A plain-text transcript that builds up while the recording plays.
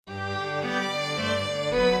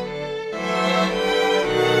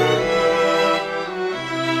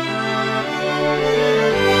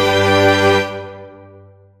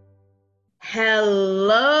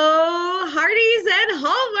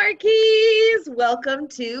Welcome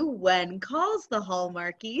to When Calls the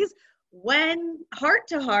Hallmarkies. When Heart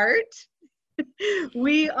to Heart,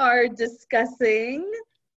 we are discussing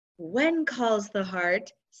When Calls the Heart,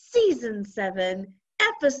 Season 7,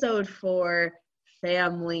 Episode 4,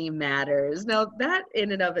 Family Matters. Now, that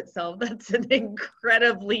in and of itself, that's an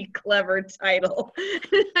incredibly clever title.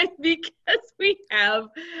 Because we have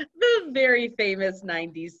the very famous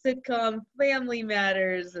 90s sitcom Family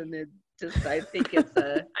Matters, and I think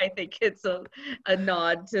it's a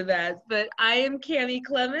nod to that. But I am Cami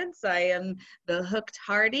Clements. I am the Hooked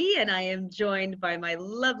Hardy, and I am joined by my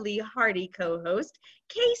lovely Hardy co-host,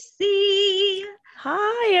 Casey.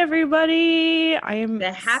 Hi, everybody. I am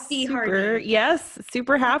the happy Hardy. Yes,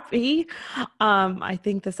 super happy. I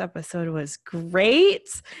think this episode was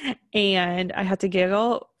great, and I had to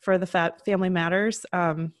giggle for the Family Matters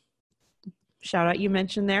shout out you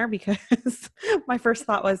mentioned there, because my first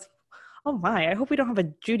thought was, oh my, I hope we don't have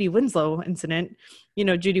a Judy Winslow incident. You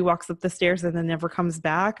know, Judy walks up the stairs and then never comes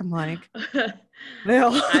back. I'm like,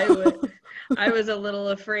 well. I was a little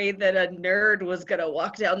afraid that a nerd was going to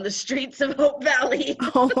walk down the streets of Hope Valley.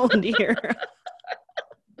 Oh, dear.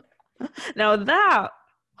 Now that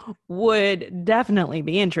would definitely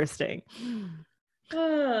be interesting.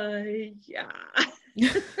 Yeah.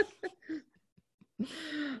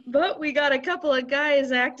 But we got a couple of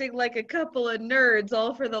guys acting like a couple of nerds,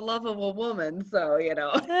 all for the love of a woman. So, you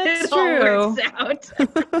know, that's it true. all works out.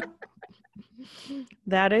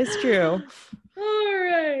 That is true. All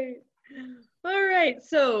right.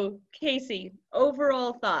 So, Casey,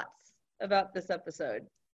 overall thoughts about this episode?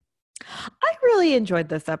 I really enjoyed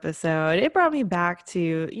this episode. It brought me back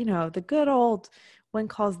to, you know, the good old When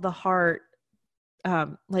Calls the Heart,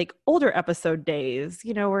 like older episode days,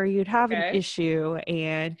 you know, where you'd have an issue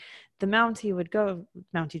and the Mountie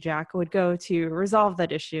Jack would go to resolve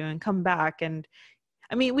that issue and come back. And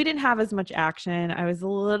I mean, we didn't have as much action. I was a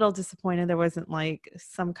little disappointed there wasn't like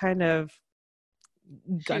some kind of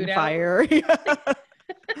gunfire.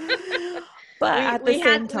 But at the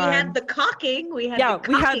same time, we had the cocking. We had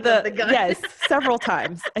the gun. Yes, several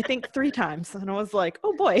times. I think 3 times, and I was like,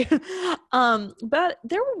 "Oh boy!" But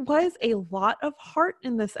there was a lot of heart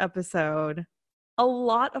in this episode, a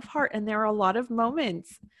lot of heart, and there are a lot of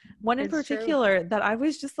moments. One in particular that I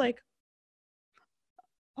was just like,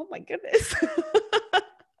 "Oh my goodness!"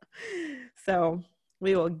 So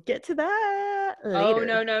we will get to that later. Oh,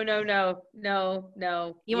 no.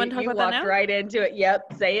 You want to talk about that now? You walked right into it.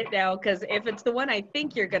 Yep, say it now, because if it's the one I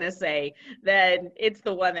think you're going to say, then it's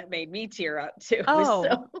the one that made me tear up too. Oh,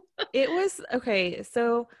 so. It was, okay,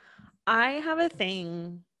 so I have a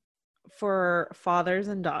thing for fathers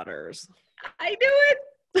and daughters. I knew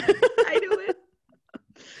it.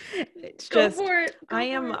 It's Go just, for it. I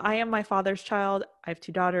am my father's child. I have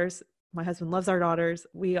 2 daughters. My husband loves our daughters.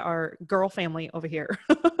 We are girl family over here.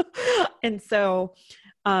 And so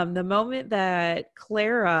the moment that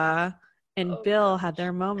Clara and Bill had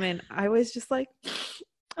their moment, I was just like,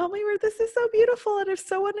 oh my word, this is so beautiful and it's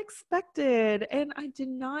so unexpected. And I did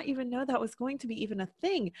not even know that was going to be even a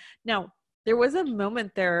thing. Now, there was a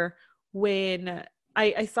moment there when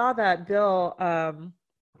I saw that Bill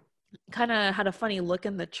kind of had a funny look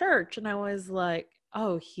in the church, and I was like,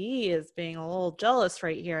 oh, he is being a little jealous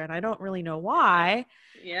right here, and I don't really know why.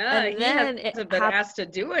 Yeah, and then he hasn't been asked to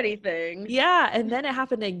do anything. Yeah, and then it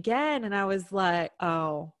happened again, and I was like,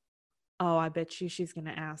 oh, I bet you she's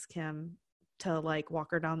gonna ask him to like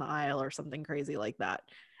walk her down the aisle or something crazy like that.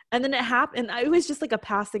 And then it happened. It was just like a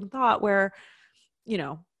passing thought where, you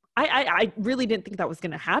know, I really didn't think that was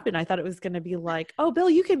going to happen. I thought it was going to be like, oh,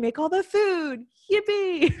 Bill, you can make all the food.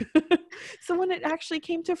 Yippee. So when it actually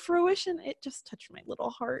came to fruition, it just touched my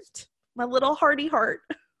little heart, my little hearty heart.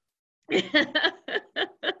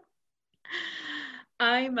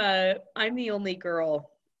 I'm the only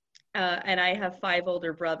girl, and I have 5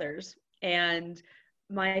 older brothers, and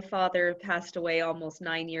my father passed away almost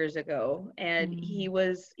 9 years ago, and he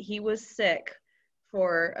was sick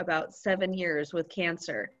for about 7 years with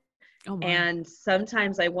cancer. Oh, and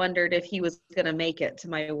sometimes I wondered if he was going to make it to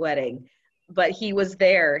my wedding, but he was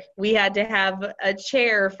there. We had to have a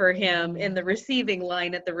chair for him in the receiving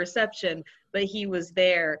line at the reception, but he was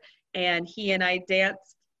there, and he and I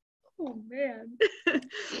danced. Oh man.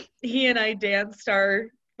 He and I danced our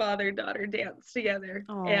father-daughter dance together.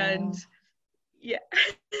 Aww. And yeah.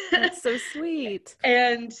 That's so sweet.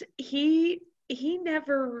 And he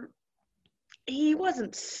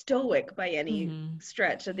wasn't stoic by any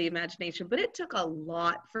stretch of the imagination, but it took a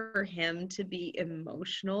lot for him to be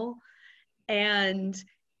emotional. And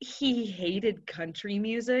he hated country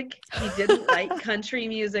music. He didn't like country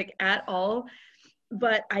music at all.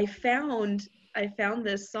 But I found I found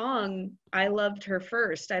this song, I Loved Her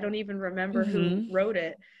First. I don't even remember who Mm-hmm. wrote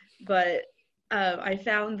it, but I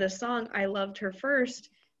found the song I Loved Her First,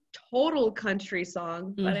 total country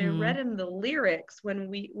song, but I Mm-hmm. read him the lyrics when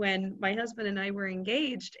my husband and I were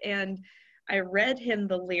engaged, and I read him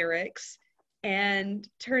the lyrics and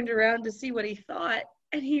turned around to see what he thought,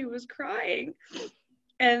 and he was crying.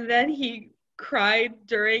 And then he cried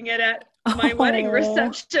during it at my wedding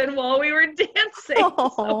reception while we were dancing.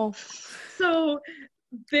 Oh. So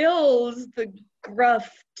Bill's the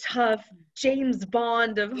gruff, tough James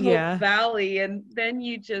Bond of Hope Yeah. Valley, and then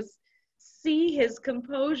you just see his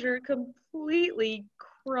composure completely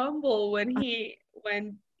crumble when he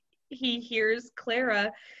hears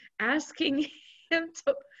Clara asking him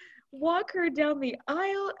to walk her down the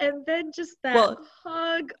aisle, and then just that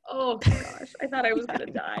hug. Oh gosh, I thought I was gonna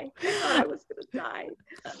die. I thought I was gonna die.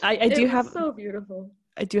 It was so beautiful.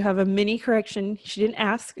 I do have a mini correction. She didn't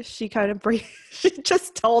ask. She kind of she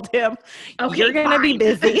just told him, Okay, you're going to be fine.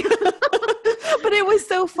 busy. But it was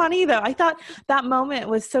so funny though. I thought that moment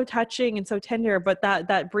was so touching and so tender, but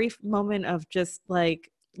that brief moment of just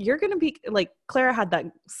like, you're going to be like, Clara had that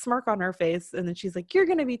smirk on her face, and then she's like, you're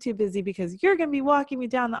going to be too busy because you're going to be walking me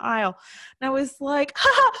down the aisle. And I was like,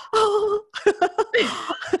 oh.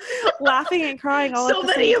 Laughing and crying all so at the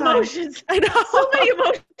many same time. emotions. I know. So many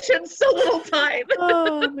emotions, so little time.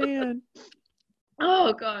 Oh man.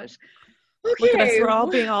 Oh gosh. Okay. Look at us, we're all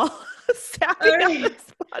being all sappy All right. on this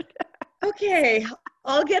podcast. Okay,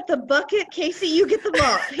 I'll get the bucket. Casey, you get the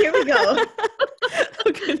mop. Here we go.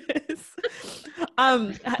 Oh goodness.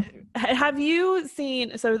 Have you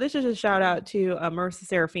seen, so this is a shout out to Marissa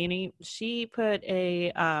Serafini. She put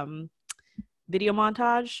a video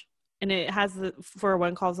montage, and it has for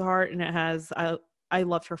When Calls the Heart, and it has I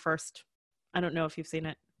Loved Her First. I don't know if you've seen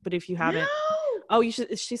it, but if you haven't, oh, you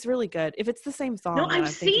should. She's really good. If it's the same song, No, I've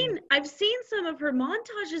seen some of her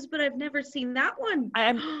montages, but I've never seen that one.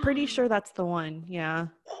 I'm pretty sure that's the one. Yeah.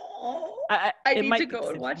 Oh, I need to go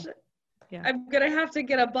and watch it. Yeah. I'm gonna have to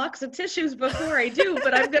get a box of tissues before I do,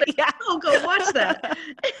 but I'm gonna go watch that.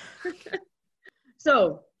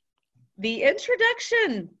 So, the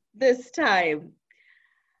introduction this time,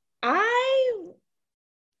 I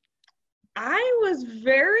was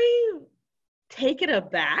very taken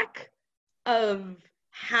aback of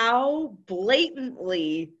how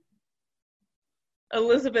blatantly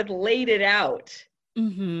Elizabeth laid it out.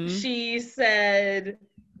 Mm-hmm. She said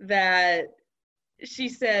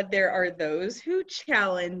there are those who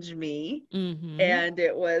challenge me, and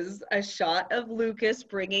it was a shot of Lucas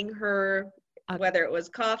bringing her, whether it was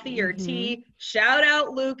coffee or tea. Shout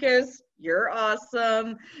out, Lucas, you're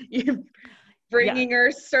awesome. You bringing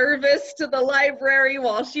her service to the library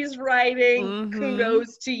while she's writing.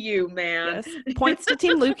 Kudos to you, man. Yes. Points to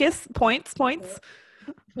Team Lucas. Points.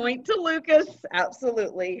 Point to Lucas,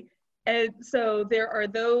 absolutely. And so there are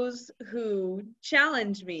those who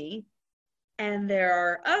challenge me, and there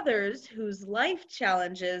are others whose life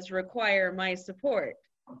challenges require my support,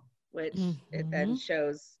 which it then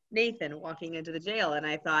shows Nathan walking into the jail. And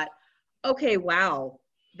I thought, okay, wow,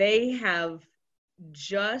 they have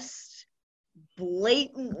just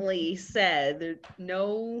blatantly said,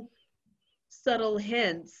 no subtle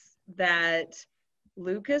hints, that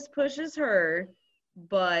Lucas pushes her,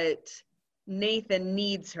 but Nathan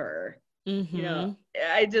needs her. You know,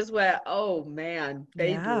 I just went, oh man,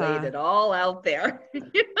 they laid it all out there.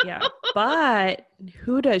 Yeah, but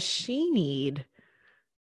who does she need?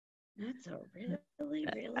 That's a really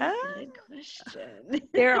good question.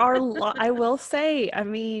 There are I will say, I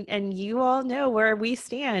mean, and you all know where we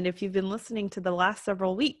stand if you've been listening to the last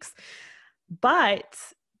several weeks, but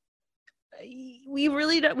we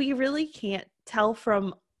really can't tell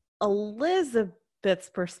from Elizabeth's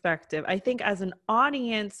perspective. I think as an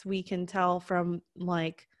audience, we can tell from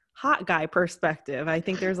like hot guy perspective. I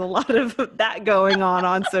think there's a lot of that going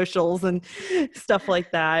on socials and stuff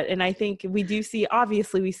like that. And I think we do see,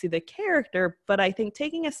 obviously we see the character, but I think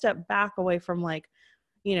taking a step back away from like,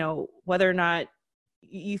 you know, whether or not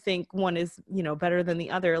you think one is, you know, better than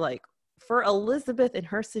the other, like for Elizabeth in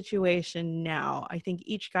her situation now, I think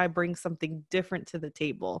each guy brings something different to the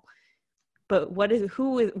table. But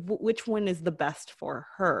which one is the best for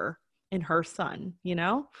her and her son, you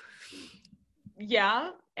know? Yeah.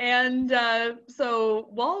 And so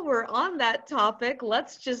while we're on that topic,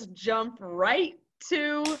 let's just jump right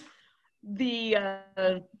to the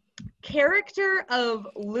character of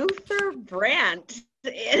Luther Brandt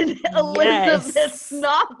in Elizabeth's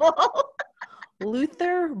novel.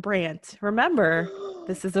 Luther Brandt. Remember,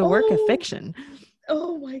 this is a work of fiction.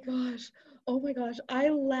 Oh my gosh. I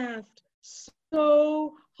laughed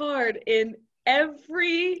so hard in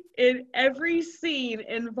in every scene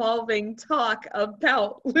involving talk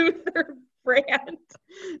about Luther Brandt.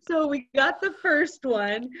 So we got the first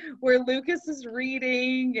one where Lucas is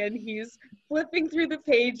reading and he's flipping through the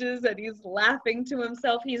pages and he's laughing to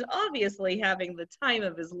himself. He's obviously having the time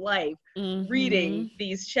of his life reading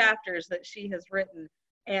these chapters that she has written.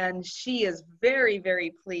 And she is very,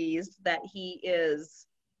 very pleased that he is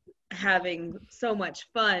having so much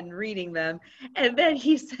fun reading them. And then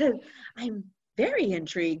he said, I'm very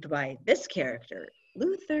intrigued by this character,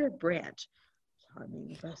 Luther Brandt,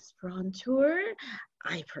 charming restaurateur.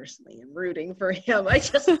 I personally am rooting for him. I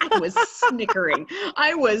was snickering.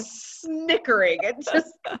 I was snickering and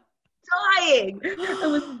just dying. I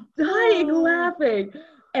was dying laughing.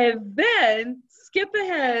 And then skip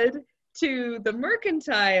ahead to the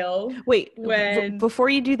Mercantile. Wait, when before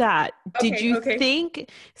you do that, did you okay.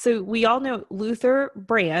 think, so we all know Luther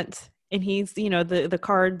Brandt, and he's, you know, the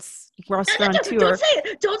cards restaurateur.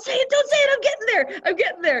 Don't say it. I'm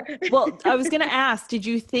getting there. Well, I was going to ask, did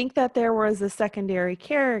you think that there was a secondary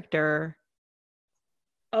character?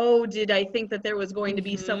 Oh, did I think that there was going to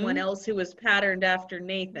be someone else who was patterned after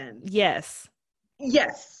Nathan? Yes,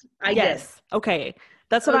 I did. Okay.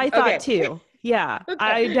 That's what I thought too. Yeah. Okay.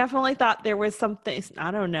 I definitely thought there was something,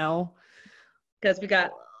 I don't know. Because we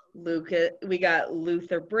got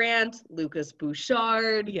Luther Brandt, Lucas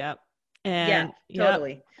Bouchard. Yep. And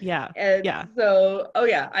totally. Yeah. And so,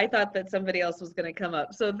 I thought that somebody else was going to come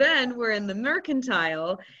up. So then we're in the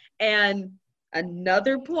Mercantile, and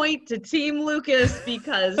another point to Team Lucas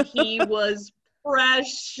because he was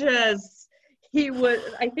precious.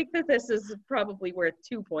 I think that this is probably worth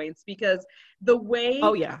 2 points because the way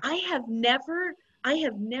I have never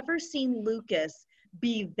seen Lucas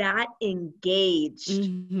be that engaged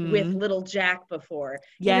with little Jack before.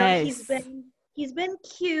 Yes. You know, he's been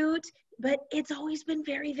cute, but it's always been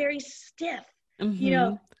very, very stiff. You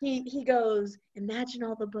know, he goes, imagine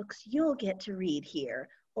all the books you'll get to read here.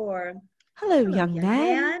 Or, hello young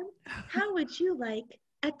man. How would you like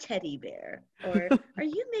a teddy bear? Or, are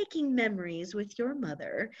you making memories with your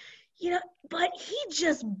mother? You know, but he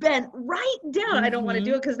just bent right down. I don't want to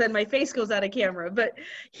do it because then my face goes out of camera, but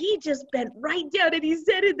he just bent right down and he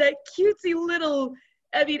said in that cutesy little,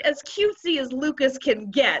 I mean, as cutesy as Lucas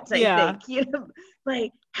can get, I think, you know,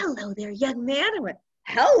 like, hello there, young man. I went,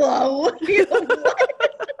 hello? You know, what?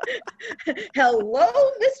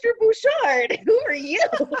 Hello, Mr. Bouchard. Who are you?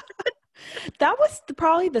 That was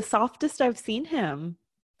probably the softest I've seen him.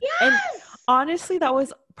 Yes. And honestly, that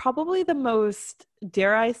was probably the most,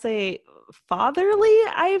 dare I say, fatherly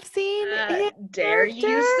I've seen him. Dare you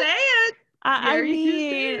say it? I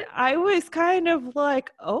mean, I was kind of like,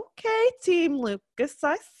 okay, Team Lucas,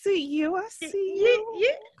 I see you. Okay.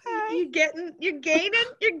 You're gaining.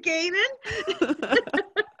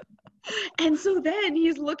 And so then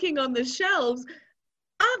he's looking on the shelves.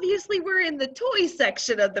 Obviously, we're in the toy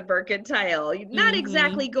section of the Mercantile. You're not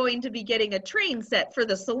exactly going to be getting a train set for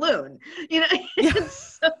the saloon, you know.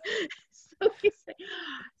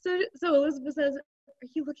 So Elizabeth says, "Are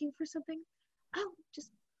you looking for something?" Oh,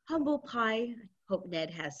 just humble pie. Hope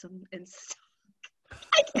Ned has some in stock.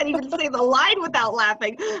 I can't even say the line without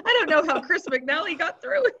laughing. I don't know how Chris McNally got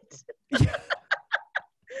through it.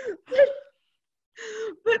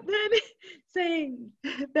 But then saying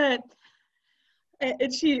that.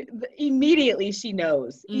 And she immediately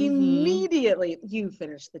knows. Immediately, you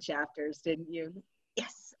finished the chapters, didn't you?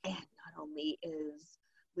 Yes. And not only is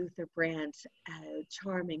Luther Brandt a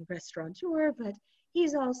charming restaurateur, but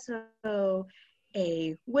he's also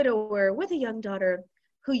a widower with a young daughter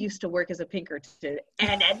who used to work as a Pinkerton.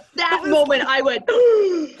 And at that moment, I went,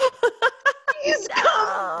 he's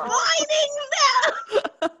combining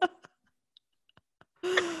them.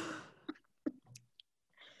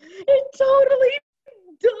 It totally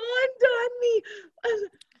dawned on me.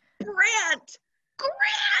 Grant!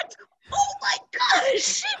 Oh my gosh!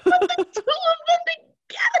 She put the two of them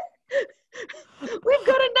together. We've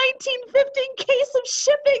got a 1915 case of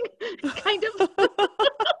shipping, kind of.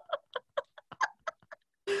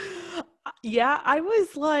 Yeah, I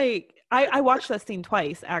was like, I watched that scene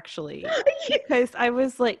twice, actually, because I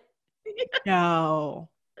was like, no.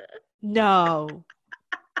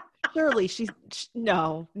 Surely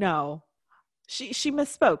no. She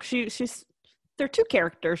misspoke. She's they're two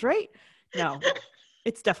characters, right? No,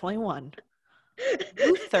 it's definitely one.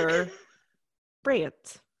 Luther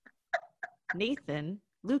Brandt, Nathan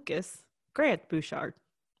Lucas Grant Bouchard.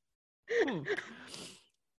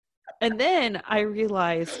 And then I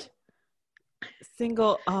realized with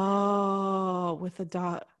a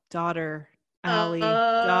daughter, Allie,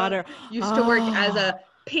 daughter used to work as a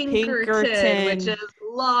Pinkerton, which is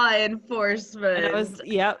law enforcement. And I was,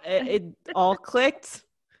 yeah, it all clicked.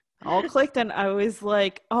 All clicked, and I was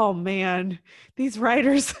like, oh man, these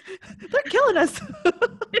writers, they're killing us.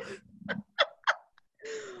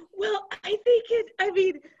 Well, I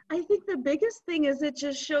think the biggest thing is it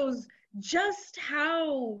just shows just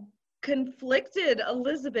how conflicted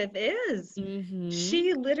Elizabeth is. Mm-hmm.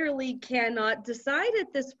 She literally cannot decide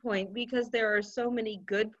at this point because there are so many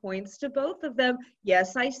good points to both of them.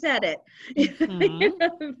 Yes, I said it.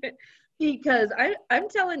 Mm-hmm. Because I'm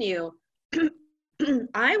telling you,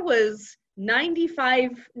 I was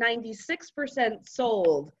 95, 96%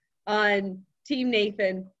 sold on Team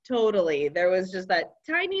Nathan, totally. There was just that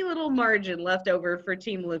tiny little margin left over for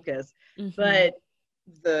Team Lucas. Mm-hmm.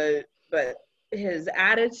 But his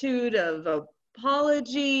attitude of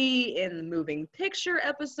apology in the moving picture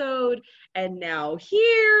episode, and now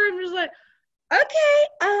here, I'm just like, okay,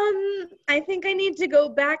 I think I need to go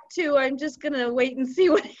back to, I'm just gonna wait and see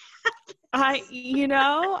what I'm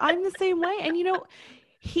the same way. And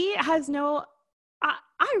he has no,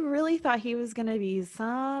 I really thought he was going to be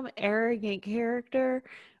some arrogant character,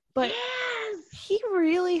 but yes, he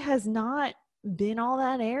really has not been all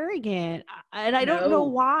that arrogant. And I don't know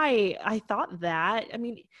why I thought that. I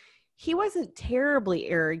mean, he wasn't terribly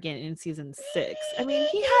arrogant in season 6. I mean,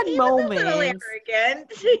 he had moments. Was a little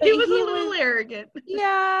arrogant. He was a little arrogant.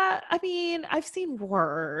 Yeah, I mean, I've seen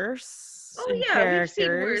worse. Oh yeah, we've seen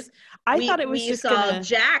worse. I thought it was just gonna...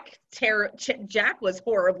 Jack. Jack was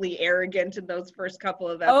horribly arrogant in those first couple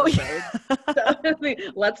of episodes. Oh, yeah. So, I mean,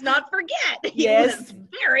 let's not forget. He was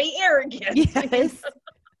very arrogant. Yes.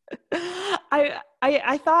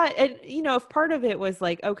 I thought, and if part of it was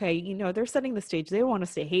like, okay, they're setting the stage. They want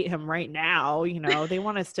us to hate him right now. They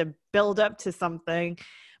want us to build up to something,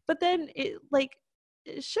 but then it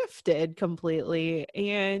shifted completely,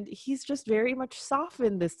 and he's just very much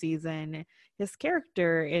softened this season, his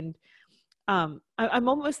character. And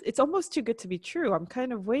it's almost too good to be true. I'm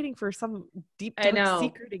kind of waiting for some deep dark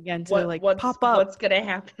secret again to pop up. What's gonna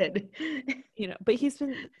happen? But he's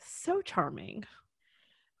been so charming.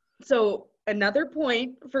 So another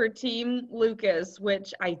point for Team Lucas,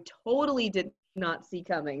 which I totally did not see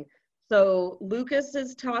coming. So Lucas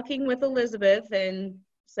is talking with Elizabeth and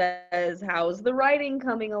says, how's the writing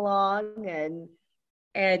coming along?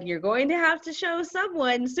 And you're going to have to show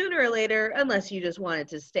someone sooner or later, unless you just want it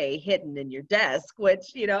to stay hidden in your desk,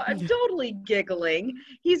 which, I'm totally giggling.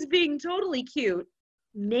 He's being totally cute.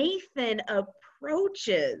 Nathan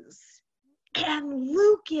approaches and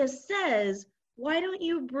Lucas says, why don't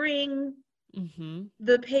you bring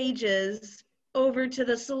the pages over to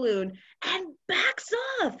the saloon, and backs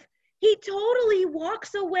off. He totally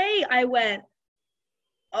walks away. I went,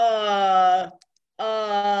 who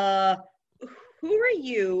are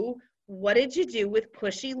you? What did you do with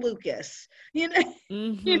Pushy Lucas?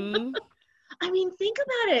 Mm-hmm. I mean, think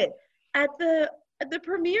about it. At the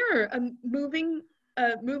premiere, a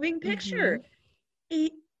moving picture,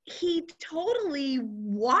 he totally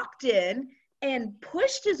walked in and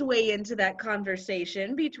pushed his way into that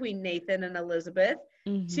conversation between Nathan and Elizabeth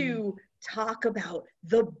to talk about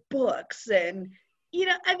the books. And, he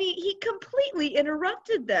completely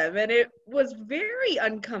interrupted them, and it was very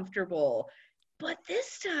uncomfortable. But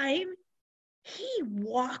this time, he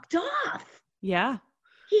walked off. Yeah.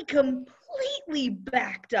 He completely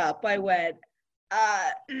backed up. I went,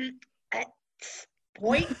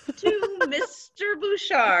 point to Mr.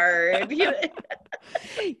 Bouchard.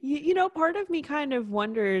 Part of me kind of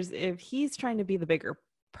wonders if he's trying to be the bigger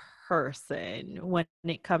person when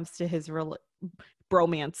it comes to his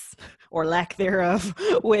bromance or lack thereof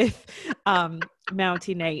with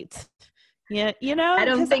Mountie Nate. Yeah, I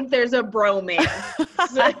don't think there's a bromance.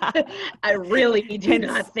 I really do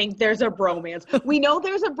not think there's a bromance. We know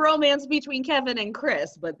there's a bromance between Kevin and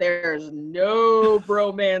Chris, but there's no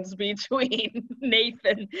bromance between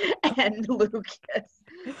Nathan and Lucas.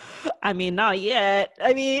 I mean, not yet.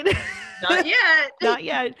 Not yet. Not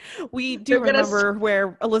yet. We do remember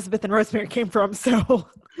where Elizabeth and Rosemary came from, so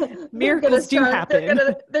miracles do happen.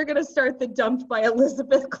 They're gonna start the Dumped by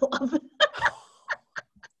Elizabeth Club.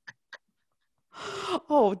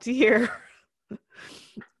 Oh dear.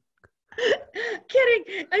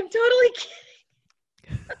 Kidding. I'm totally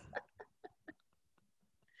kidding.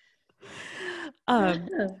 What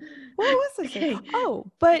was I saying? Oh,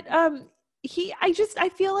 but I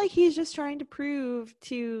feel like he's just trying to prove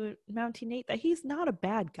to Mountie Nate that he's not a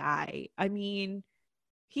bad guy. I mean,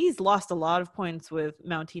 he's lost a lot of points with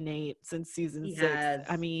Mountie Nate since season 6.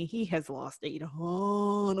 I mean, he has lost a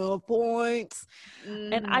ton of points.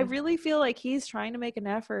 And I really feel like he's trying to make an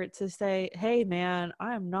effort to say, hey, man,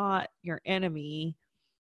 I am not your enemy.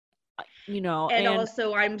 And and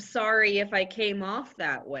also, I'm sorry if I came off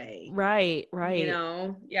that way. right, You right.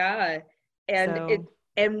 know, yeah. And So,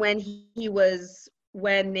 when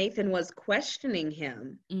when Nathan was questioning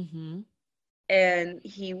him, mhm, and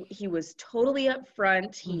he was totally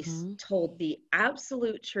upfront, mhm. told the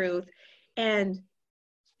absolute truth, and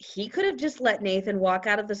he could have just let Nathan walk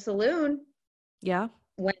out of the saloon Yeah.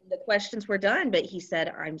 when the questions were done, but he said,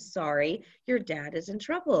 "I'm sorry, your dad is in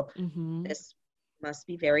trouble. Mhm. This must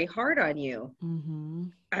be very hard on you."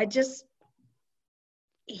 Mhm. I just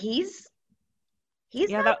he's he's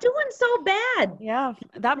Yeah, not doing so bad. yeah,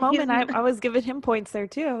 that He's moment I was giving him points there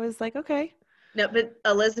too. I was like, okay. No, but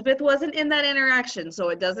Elizabeth wasn't in that interaction, so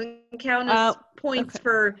it doesn't count Uh, as points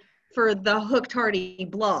okay. for the Hooked Hardy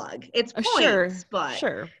blog. It's Sure. points, but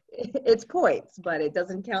Sure. it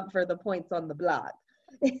doesn't count for the points on the blog.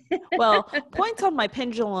 Well, points on my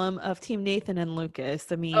pendulum of Team Nathan and Lucas.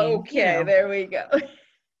 I mean, Okay, there we go.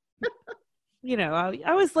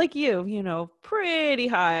 I was like you, pretty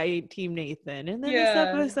high Team Nathan. And then this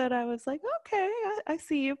Yeah. episode, I was like, okay, I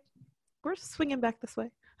see you. We're swinging back this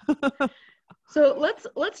way. So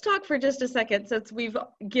let's talk for just a second, since we've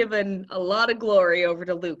given a lot of glory over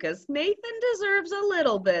to Lucas. Nathan deserves a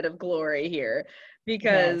little bit of glory here,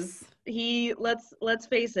 because Yes. let's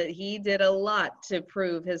face it, he did a lot to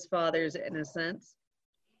prove his father's innocence.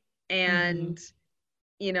 Mm-hmm. And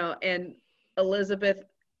and Elizabeth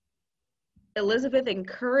Elizabeth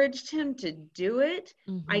encouraged him to do it.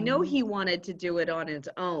 I know Mm-hmm. he wanted to do it on his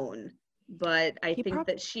own, but I He think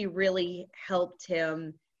probably, that she really helped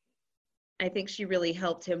him. I think she really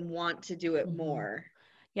helped him want to do it mm-hmm. more.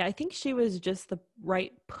 Yeah, I think she was just the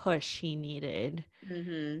right push he needed.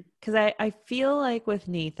 Mhm. Because I feel like with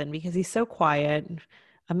Nathan, because he's so quiet,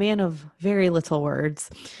 a man of very little words.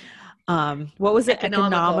 What was it?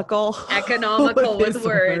 Economical. Economical with Economical with his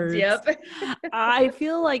words. words. Yep. I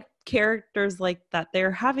feel like characters like that,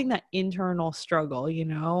 they're having that internal struggle,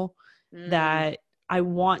 Mm. that I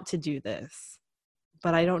want to do this,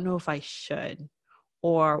 but I don't know if I should.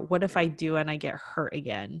 Or what if I do and I get hurt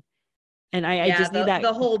again? And I Yeah, just need the that.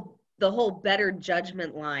 the whole better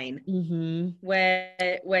judgment line, Mm-hmm.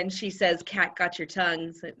 when she says, "Cat got your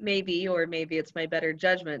tongue," so maybe, or maybe it's my better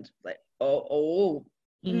judgment. Like, oh.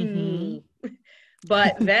 Mm-hmm. Mm.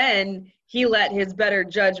 But then he let his better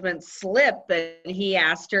judgment slip, and he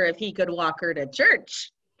asked her if he could walk her to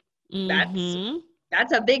church. That's Mm-hmm.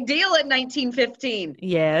 that's a big deal in 1915,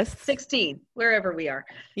 Yes. 16, wherever we are.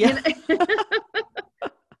 Yeah. I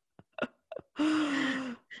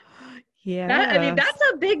mean, Yes. that's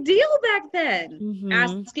a big deal back then. Mm-hmm.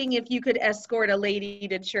 Asking if you could escort a lady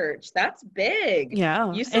to church. That's big.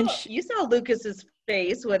 Yeah. You And saw you saw Lucas's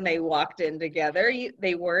face when they walked in together.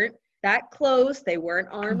 They weren't that close. They weren't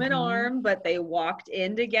arm in mm-hmm. arm, but they walked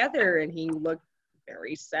in together, and he looked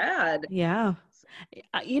very sad. Yeah.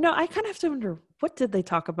 I kind of have to wonder, what did they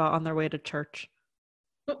talk about on their way to church?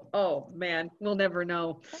 Oh man, we'll never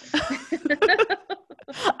know.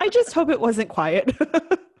 I just hope it wasn't quiet.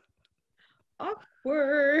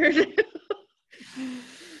 Awkward.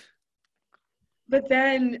 But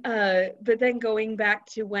then going back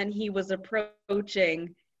to when he was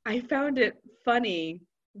approaching, I found it funny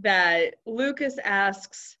that Lucas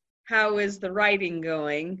asks, "How is the writing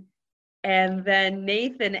going?" And then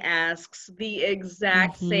Nathan asks the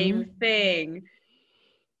exact mm-hmm. same thing.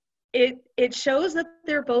 It shows that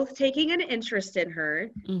they're both taking an interest in her,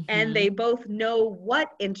 and Mm-hmm. they both know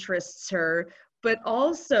what interests her, but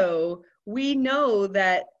also we know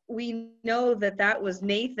that that was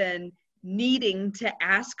Nathan needing to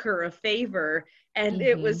ask her a favor, and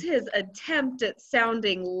it Mm-hmm. was his attempt at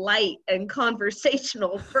sounding light and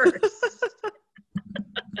conversational first.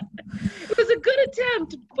 It was a good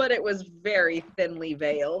attempt, but it was very thinly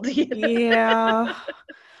veiled. Yeah.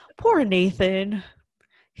 Poor Nathan.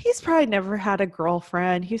 He's probably never had a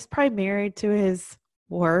girlfriend. He's probably married to his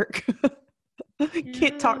work.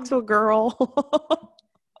 Can't talk Yeah. to a girl.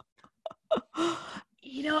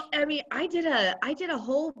 I mean, I did a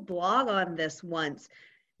whole blog on this once.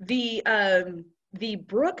 The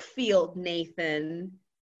Brookfield Nathan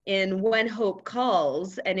in When Hope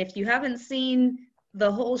Calls, and if you haven't seen the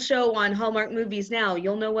whole show on Hallmark Movies Now,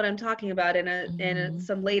 you'll know what I'm talking about mm-hmm.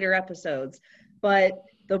 some later episodes. But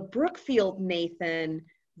the Brookfield Nathan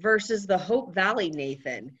versus the Hope Valley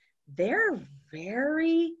Nathan, they're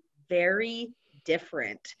very, very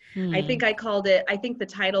different. Hmm. I think the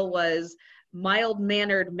title was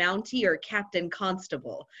Mild-Mannered Mountie or Captain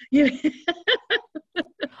Constable.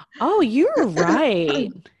 Oh, you're right.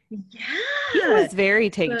 He Yeah. was very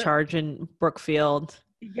take So, charge in Brookfield.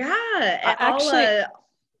 yeah. Actually,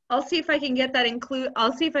 I'll see if I can get that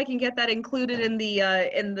included in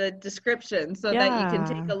the description so that you can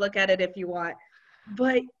take a look at it if you want.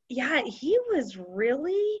 But yeah, he's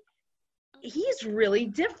really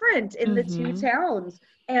different in the two towns.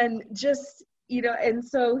 And just, and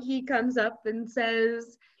so he comes up and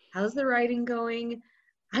says, how's the writing going?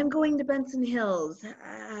 I'm going to Benson Hills.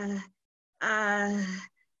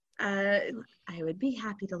 I would be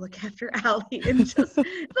happy to look after Allie. And just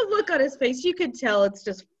the look on his face, you could tell it's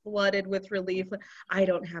just flooded with relief. I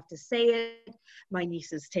don't have to say it. My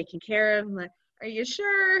niece is taking care of him. Like, are you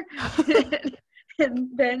sure? And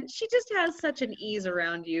then she just has such an ease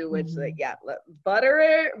around you, which like, yeah,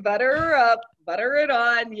 butter her up, butter it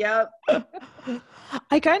on. Yep.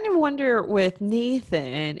 I kind of wonder with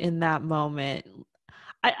Nathan in that moment,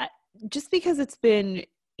 I just because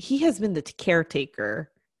he has been the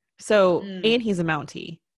caretaker. So, and he's a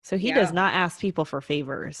Mountie. So he does not ask people for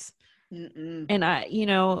favors. And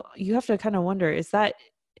you have to kind of wonder,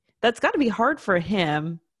 that's got to be hard for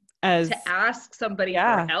him to ask somebody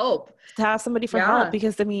for help. To ask somebody for help,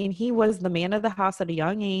 because he was the man of the house at a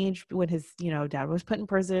young age when his, dad was put in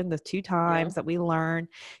prison the 2 times that we learned.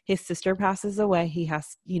 His sister passes away. He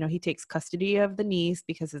has, he takes custody of the niece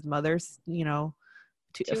because his mother's,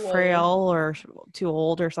 too frail old. Or too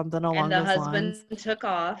old or something along those lines. And the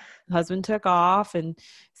husband took off. And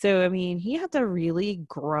so, he had to really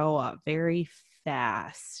grow up very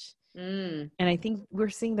fast. And I think we're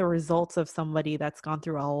seeing the results of somebody that's gone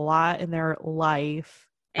through a lot in their life.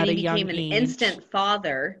 And he became an instant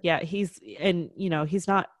father. Yeah, he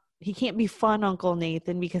can't be fun Uncle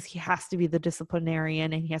Nathan because he has to be the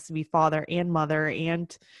disciplinarian and he has to be father and mother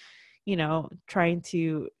and, trying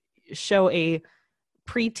to show a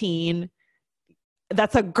preteen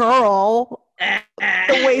that's a girl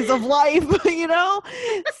the ways of life,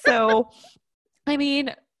 So,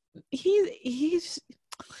 he's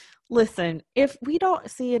listen, if we don't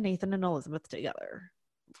see a Nathan and Elizabeth together,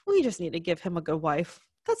 we just need to give him a good wife.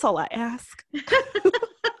 That's all I ask.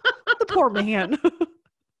 The poor man.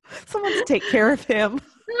 Someone to take care of him.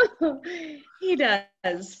 He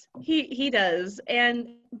does. He does.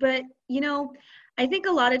 But I think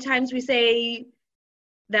a lot of times we say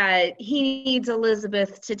that he needs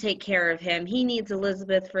Elizabeth to take care of him. He needs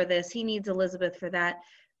Elizabeth for this. He needs Elizabeth for that.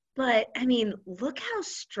 But look how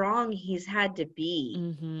strong he's had to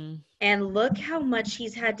be. And look how much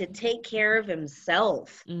he's had to take care of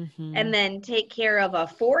himself and then take care of a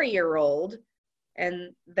 4-year-old.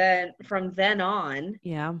 And then from then on,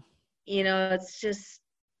 it's just,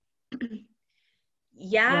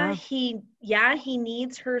 he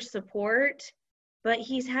needs her support, but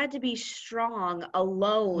he's had to be strong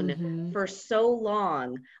alone for so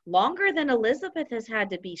long, longer than Elizabeth has had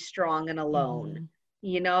to be strong and alone.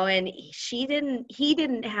 And he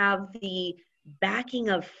didn't have the backing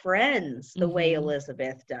of friends the way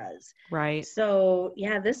Elizabeth does. Right. So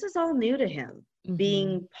this is all new to him,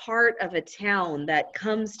 being part of a town that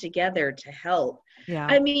comes together to help.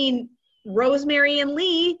 Yeah. Rosemary and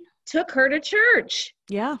Lee took her to church.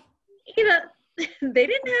 Yeah. They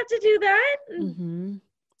didn't have to do that.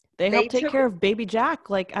 They helped take care of baby Jack,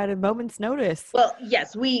 like at a moment's notice. Well,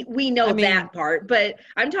 yes, we know that part, but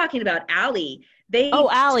I'm talking about Allie.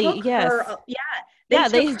 Allie, yes.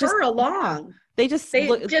 They took her along. They just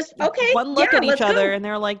one look at each other and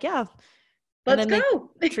they're like, let's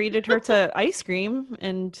go. They treated her to ice cream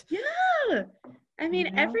and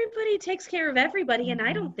everybody takes care of everybody, and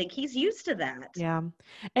I don't think he's used to that. Yeah.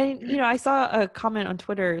 And, I saw a comment on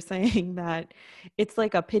Twitter saying that it's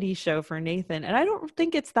like a pity show for Nathan. And I don't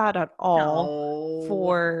think it's that at all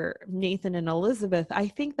for Nathan and Elizabeth. I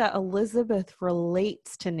think that Elizabeth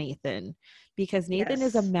relates to Nathan because Nathan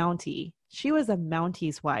is a Mountie. She was a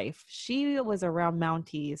Mountie's wife. She was around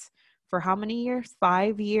Mounties for how many years?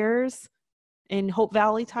 5 years in Hope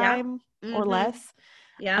Valley time or less.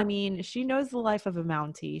 Yeah. She knows the life of a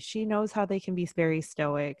Mountie. She knows how they can be very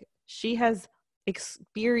stoic. She has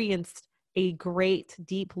experienced a great,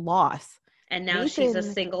 deep loss. And now she's a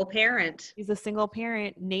single parent. She's a single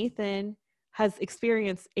parent. Nathan has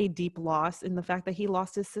experienced a deep loss in the fact that he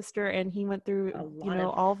lost his sister and he went through,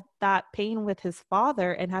 all that pain with his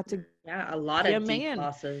father and had to a lot of deep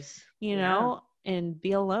losses. And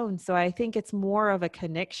be alone. So I think it's more of a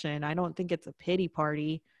connection. I don't think it's a pity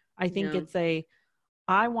party. I think it's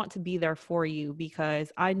I want to be there for you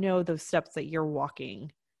because I know those steps that you're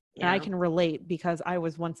walking. And I can relate because I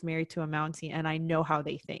was once married to a Mountie and I know how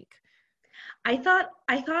they think. I thought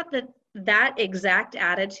that exact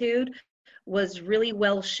attitude was really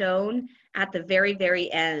well shown at the very,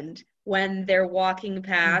 very end when they're walking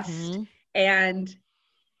past and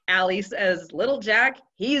Allie says, little Jack,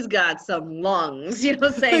 he's got some lungs, you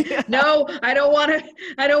know, saying, Yeah. no, I don't want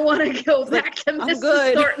to go It's back like, to I'm Mrs.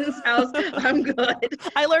 good. Thornton's house. I'm good.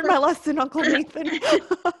 I learned my lesson, Uncle Nathan.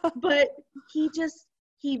 But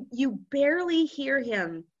you barely hear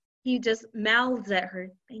him. He just mouths at her,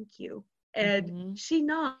 thank you. And she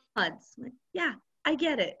nods, like, yeah, I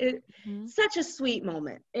get it. Such a sweet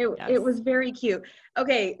moment. It was very cute.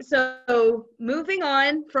 Okay, so moving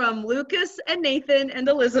on from Lucas and Nathan and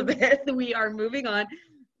Elizabeth, we are moving on.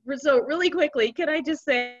 So really quickly, can I just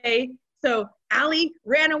say, so Allie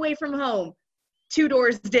ran away from home 2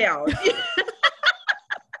 doors down.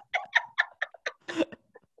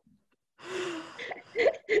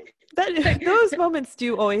 Those moments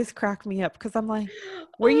do always crack me up because I'm like,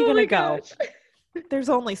 where are you gonna go? There's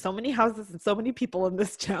only so many houses and so many people in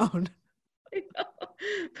this town.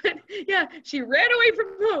 But yeah, she ran away from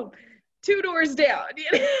home 2 doors down,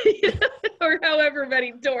 or however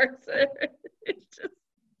many doors. It's just...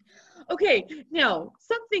 Okay, now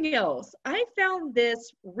something else. I found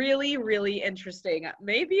this really, really interesting.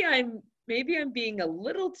 Maybe I'm being a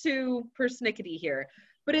little too persnickety here,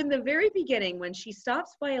 but in the very beginning, when she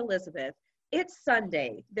stops by Elizabeth, it's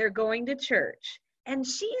Sunday. They're going to church, and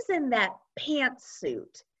she's in that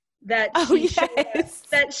pantsuit that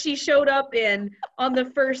she showed up in on the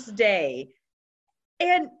first day.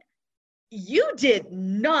 And you did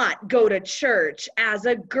not go to church as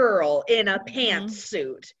a girl in a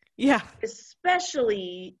pantsuit. Yeah.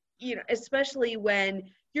 Especially when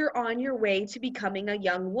you're on your way to becoming a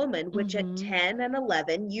young woman, which at 10 and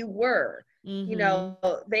 11 you were. You know,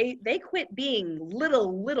 they quit being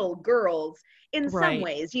little girls in some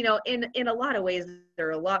ways. You know, in a lot of ways they're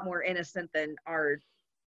a lot more innocent than our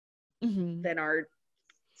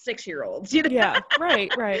 6-year-olds, you know? Yeah,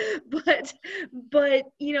 right. But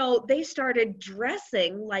you know, they started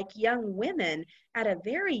dressing like young women at a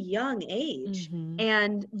very young age.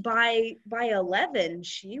 And by 11,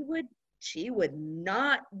 she would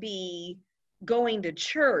not be going to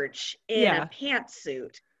church in a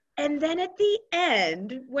pantsuit. And then at the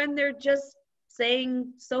end, when they're just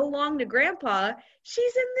saying so long to Grandpa,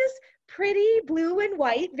 she's in this pretty blue and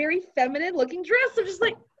white, very feminine looking dress. I'm just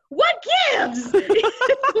like, what gives? You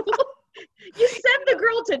send the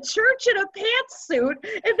girl to church in a pantsuit,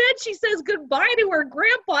 and then she says goodbye to her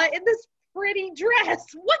grandpa in this pretty dress.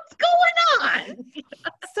 What's going on?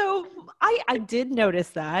 So I did notice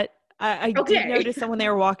that. I did notice that when they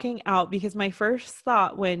were walking out, because my first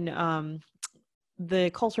thought when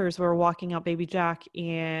the Coulters were walking out baby Jack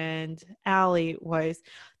and Allie was,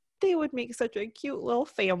 they would make such a cute little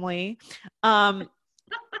family.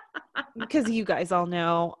 Because you guys all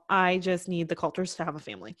know I just need the Coulters to have a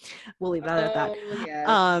family. We'll leave that at that. Yes,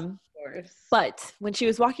 of course. But when she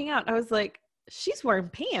was walking out, I was like, she's wearing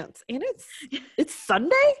pants, and it's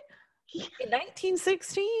Sunday in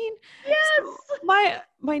 1916. Yes. So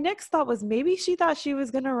my next thought was maybe she thought she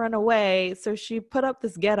was gonna run away, so she put up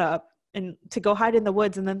this getup and to go hide in the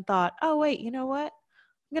woods, and then thought, oh wait, you know what?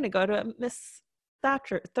 I'm gonna go to Mrs.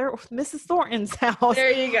 Thornton's house.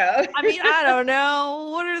 There you go. I mean, I don't know.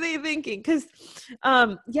 What are they thinking? Because,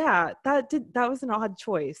 that was an odd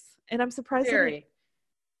choice, and I'm surprised.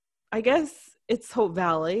 I guess it's Hope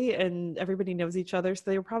Valley, and everybody knows each other, so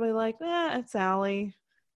they were probably like, it's Allie.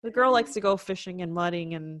 The girl likes to go fishing and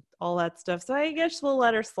mudding and all that stuff, so I guess we'll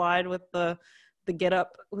let her slide with the get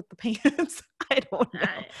up with the pants. I don't know.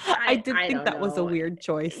 I did think that was a weird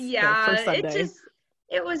choice. Yeah, for Sunday.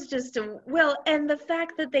 It was just and the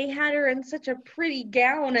fact that they had her in such a pretty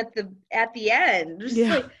gown at the end. Just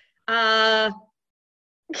like,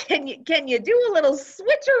 can you do a little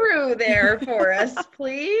switcheroo there for us,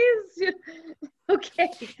 please? Okay.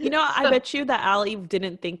 You know, I bet you that Allie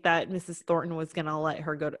didn't think that Mrs. Thornton was going to let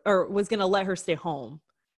her was going to let her stay home.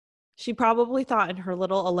 She probably thought in her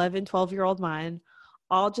little 11, 12-year-old mind,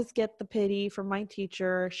 I'll just get the pity from my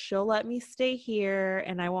teacher. She'll let me stay here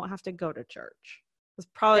and I won't have to go to church. That's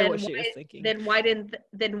probably what she was thinking. Then why didn't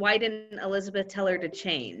Elizabeth tell her to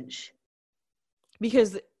change?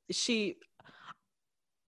 Because she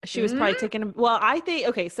was probably taken. Well, I think,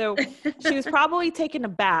 okay, so she was probably taken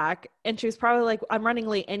aback, and she was probably like, I'm running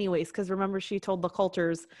late anyways, because remember she told the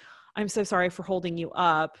Coulters, I'm so sorry for holding you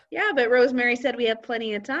up. Yeah, but Rosemary said we have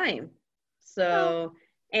plenty of time. So,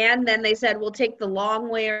 and then they said, we'll take the long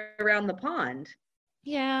way around the pond.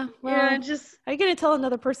 Yeah, well, are you going to tell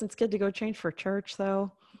another person's kid to go change for church,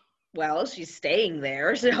 though? Well, she's staying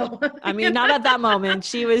there, so. I mean, not at that moment.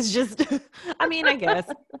 She was just, I mean, I guess,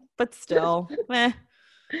 but still, meh.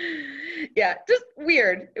 Yeah, just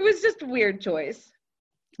weird. It was just a weird choice.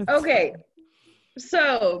 Okay,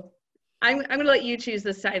 so I'm going to let you choose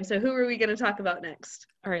this time. So who are we going to talk about next?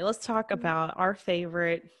 All right, let's talk about our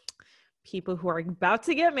favorite people who are about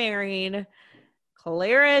to get married,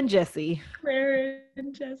 Clara and Jesse. Clara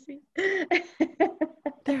and Jesse.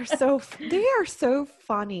 They are so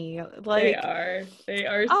funny. Like they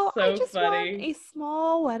are oh, so I just funny. want a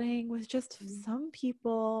small wedding with just some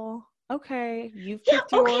people. Okay, you've Yeah,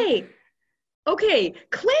 picked your okay.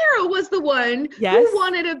 Clara was the one Yes. who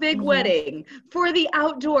wanted a big wedding for the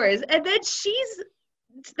outdoors, and then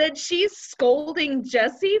she's scolding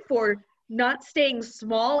Jesse for not staying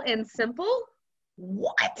small and simple.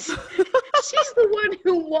 What? She's the one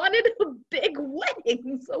who wanted a big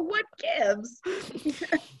wedding, so what gives?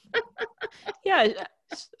 Yeah,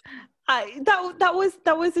 that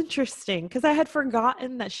was interesting because I had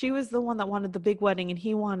forgotten that she was the one that wanted the big wedding and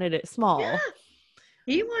he wanted it small. Yeah.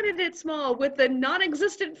 He wanted it small with a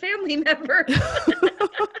non-existent family member.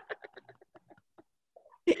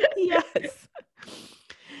 Yes.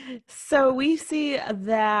 So we see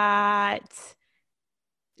that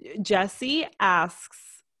Jesse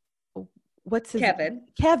asks, what's his Kevin.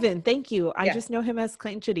 Kevin, thank you. I Yeah. just know him as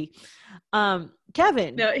Clint Chitty.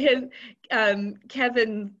 Kevin. No, his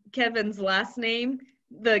Kevin's last name,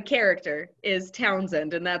 the character, is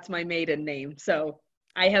Townsend, and that's my maiden name. So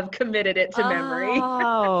I have committed it to memory.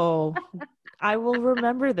 Oh, I will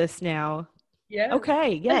remember this now. Yeah.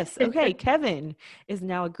 Okay, yes. Okay, Kevin is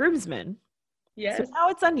now a groomsman. Yes. So now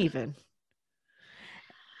it's uneven.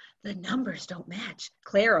 The numbers don't match.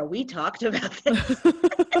 Clara, we talked about this.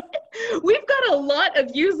 We've got a lot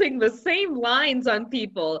of using the same lines on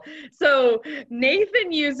people. So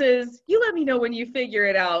Nathan uses, you let me know when you figure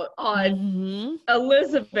it out, on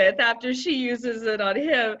Elizabeth after she uses it on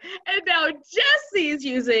him. And now Jesse's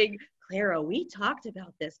using, Clara, we talked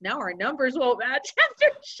about this. Now our numbers won't match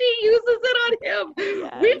after she uses it on him.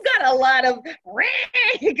 Yes. We've got a lot of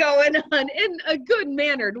going on in a good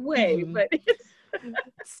mannered way, but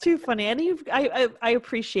it's too funny. And I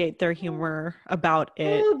appreciate their humor about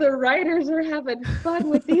it. Oh, the writers are having fun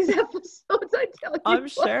with these episodes, I tell you. I'm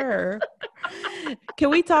sure. Can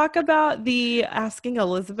we talk about the asking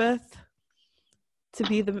Elizabeth to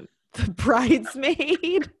be the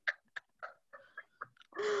bridesmaid?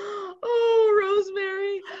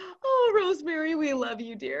 Oh, Rosemary, we love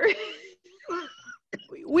you, dear.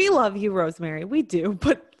 We love you, Rosemary. We do,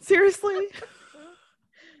 but seriously.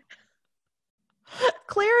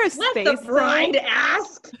 Clara's face, Let the bride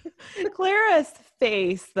ask. Clara's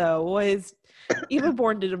face, though, was Eva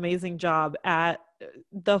Bourne did an amazing job at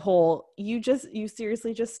the whole. You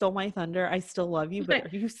seriously just stole my thunder. I still love you, but are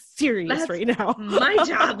you serious right now? My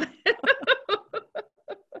job.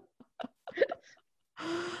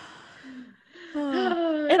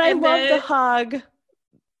 And I love the hug,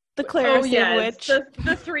 the Clara sandwich, yes,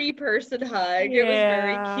 the 3-person hug. Yeah. It was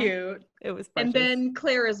very cute. It was precious. And then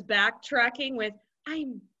Clara's backtracking with,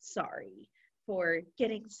 I'm sorry for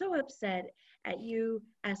getting so upset at you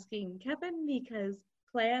asking Kevin because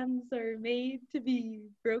plans are made to be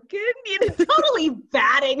broken. You know, totally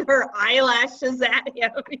batting her eyelashes at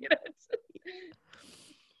him. You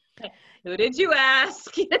know? Who did you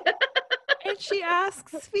ask? And she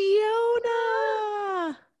asks Fiona.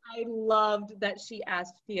 I loved that she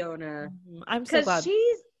asked Fiona. I'm so glad.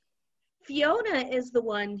 Fiona is the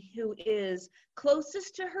one who is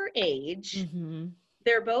closest to her age.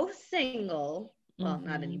 They're both single. Well,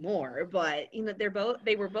 not anymore, but you know,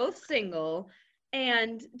 they were both single,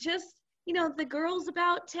 and just, you know, the girls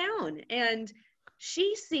about town. And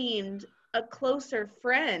she seemed a closer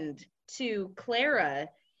friend to Clara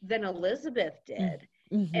than Elizabeth did.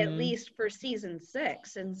 At least for season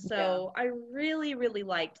 6. And so I really, really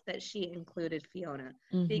liked that she included Fiona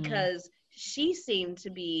because she seemed to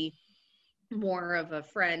be more of a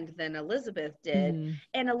friend than Elizabeth did.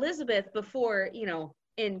 And Elizabeth, before, you know,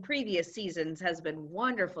 in previous seasons, has been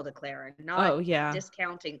wonderful to Clara. Not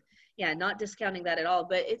discounting that at all.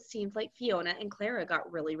 But it seemed like Fiona and Clara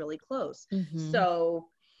got really, really close. So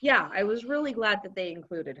yeah, I was really glad that they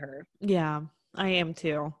included her. Yeah, I am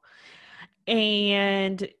too.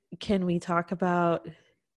 And can we talk about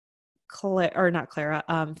Fiona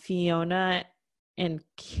and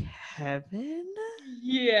Kevin?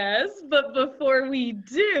 Yes, but before we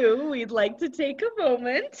do, we'd like to take a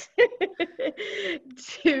moment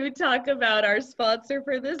to talk about our sponsor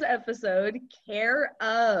for this episode, Care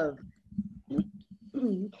of.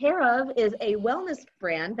 Care of is a wellness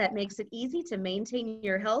brand that makes it easy to maintain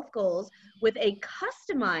your health goals with a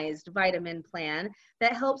customized vitamin plan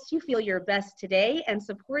that helps you feel your best today and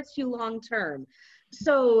supports you long term.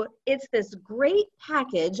 So it's this great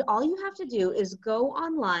package. All you have to do is go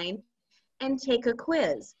online and take a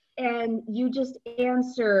quiz, and you just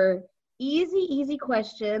answer easy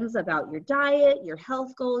questions about your diet, your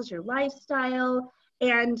health goals, your lifestyle.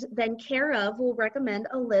 And then Care of will recommend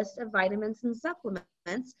a list of vitamins and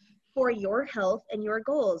supplements for your health and your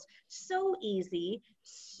goals. So easy,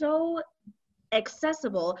 so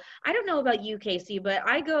accessible. I don't know about you, Casey, but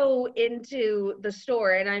I go into the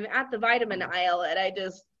store and I'm at the vitamin aisle and I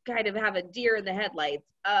just kind of have a deer in the headlights.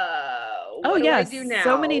 What do I do now?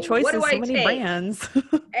 So many choices, what do so I many take? brands.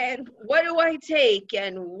 And what do I take?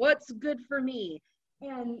 And what's good for me?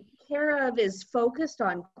 And Care of is focused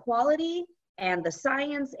on quality and the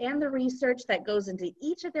science and the research that goes into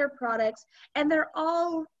each of their products. And they're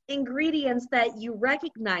all ingredients that you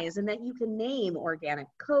recognize and that you can name: organic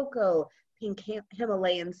cocoa, pink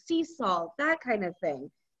Himalayan sea salt, that kind of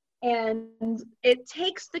thing. And it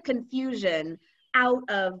takes the confusion out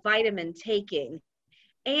of vitamin taking.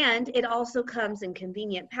 And it also comes in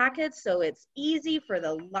convenient packets, so it's easy for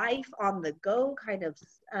the life on the go kind of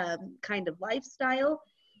lifestyle.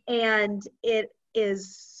 And it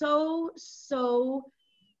is so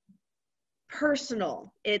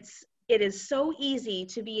personal. It is so easy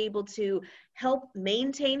to be able to help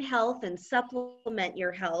maintain health and supplement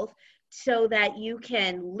your health so that you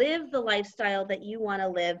can live the lifestyle that you want to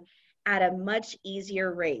live at a much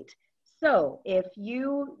easier rate. So if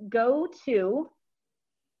you go to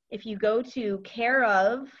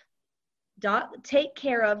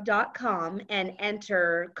takecareof.com and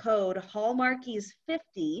enter code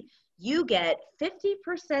Hallmarkies50, you get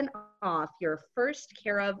 50% off your first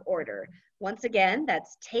Care of order. Once again,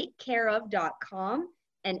 that's takecareof.com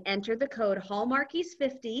and enter the code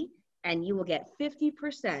Hallmarkies50 and you will get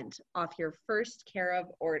 50% off your first Care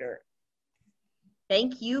of order.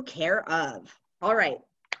 Thank you, Care of. All right.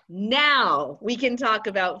 Now we can talk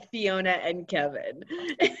about Fiona and Kevin.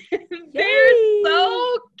 They're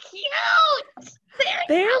so cute.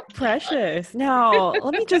 They're precious. Now,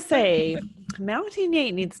 let me just say, Mountain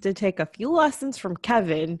Nate needs to take a few lessons from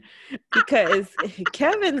Kevin, because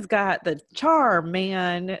Kevin's got the charm,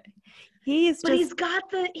 man. He's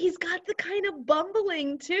got the kind of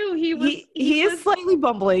bumbling too. He is slightly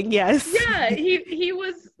bumbling, yes. Yeah, he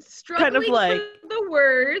was struggling kind of like, for the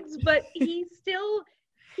words, but he still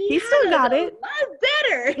got it. A lot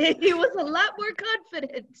better. He was a lot more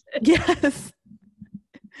confident. Yes.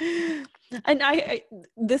 And I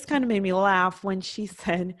this kind of made me laugh when she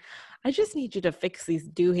said, "I just need you to fix these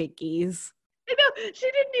doohickeys." I know, she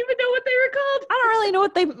didn't even know what they were called. I don't really know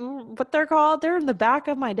what they're called. They're in the back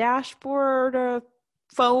of my dashboard,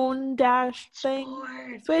 phone dash thing.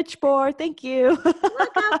 Switchboard. Thank you.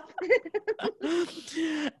 Look up.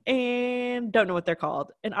 And don't know what they're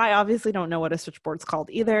called. And I obviously don't know what a switchboard's called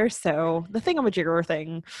either. So the thingamajigger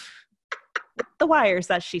thing, the wires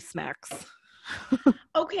that she smacks.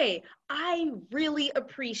 Okay, I really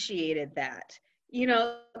appreciated that. You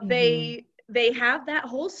know, they have that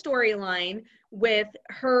whole storyline with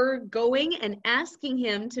her going and asking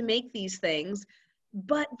him to make these things,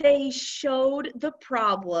 but they showed the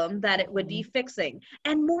problem that it would be fixing,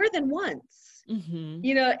 and more than once.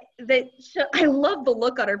 You know, I love the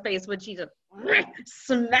look on her face when she just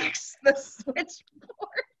smacks the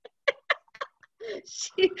switchboard.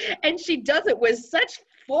 She does it with such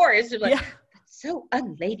force. She's like, so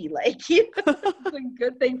unladylike. It's a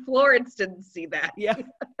good thing Florence didn't see that. Yeah.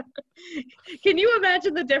 Can you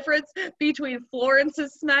imagine the difference between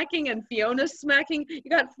Florence's smacking and Fiona's smacking? You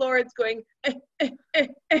got Florence going, and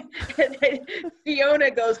then Fiona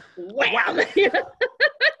goes, wham!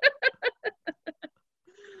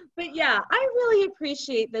 But yeah, I really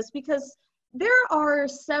appreciate this because there are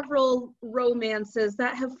several romances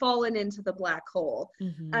that have fallen into the black hole.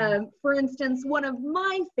 For instance, one of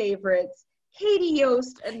my favorites, Katie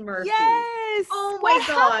Yost and Murphy. Yes. Oh my gosh.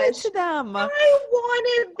 What happened to them? I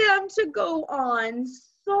wanted them to go on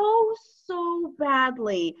so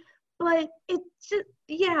badly, but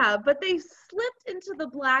but they slipped into the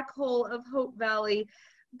black hole of Hope Valley.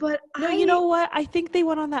 But you know what? I think they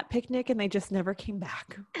went on that picnic and they just never came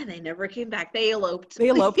back. And they never came back. They eloped.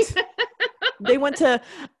 They went to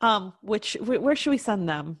where should we send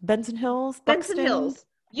them? Benson Hills? Buxton? Benson Hills.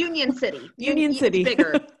 Union City. Union City. It's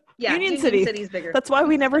bigger. Yeah, Union City's bigger. That's why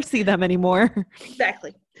we never see them anymore.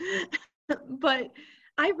 Exactly. But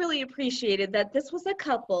I really appreciated that this was a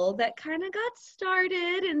couple that kind of got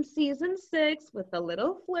started in season 6 with a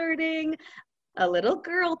little flirting, a little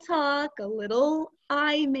girl talk, a little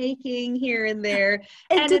eye making here and there.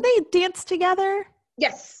 And did they dance together?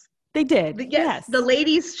 Yes. They did. Yes. The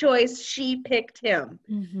lady's choice, she picked him.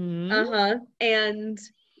 And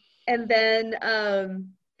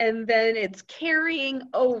then it's carrying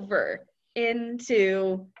over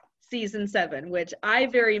into season 7, which I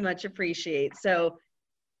very much appreciate. So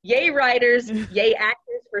Yay writers, yay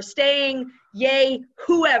actors for staying, yay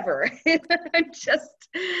whoever.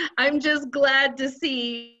 I'm just glad to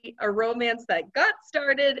see a romance that got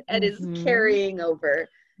started and is carrying over.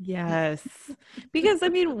 Yes. Because I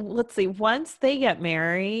mean, let's see, once they get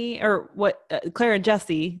married, or what, Claire and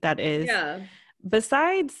Jesse, that is. Yeah.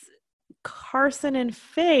 Besides Carson and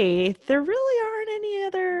Faith, there really aren't any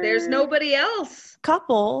other. There's nobody else.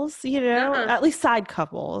 Couples, at least side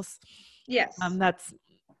couples. Yes. That's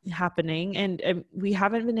happening. And we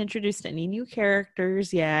haven't been introduced to any new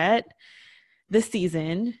characters yet this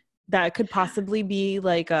season that could possibly be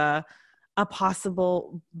like a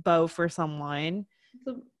possible beau for someone.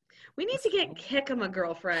 We need to get Hickam a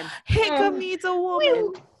girlfriend. Hickam needs a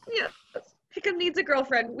woman. Hickam needs a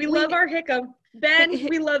girlfriend. We love our Hickam. Ben,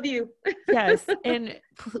 we love you. Yes. And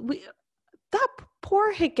that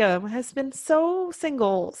poor Hickam has been so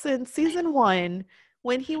single since season 1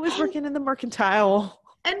 when he was working in the mercantile.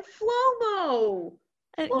 And Flomo.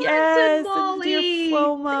 And yes, and dear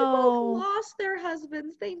Flomo. They both lost their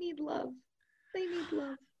husbands. They need love.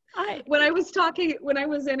 When I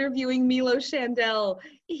was interviewing Milo Chandel,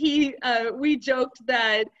 we joked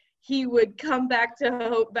that he would come back to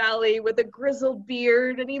Hope Valley with a grizzled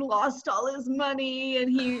beard and he lost all his money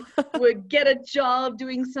and he would get a job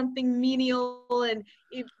doing something menial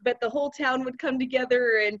but the whole town would come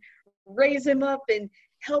together and raise him up and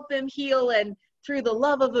help him heal, and through the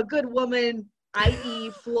love of a good woman, i.e.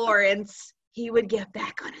 Florence, he would get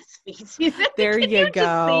back on his feet. There you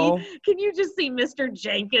go. Can you just see Mr.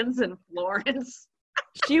 Jenkins and Florence?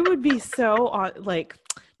 She would be so like,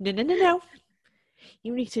 no.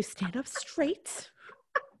 You need to stand up straight.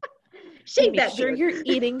 Shave make that sure beard. You're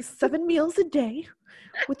eating 7 meals a day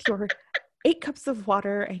with your 8 cups of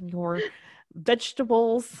water and your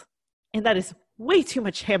vegetables. And that is way too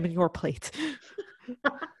much ham in your plate.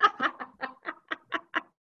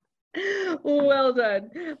 Well done.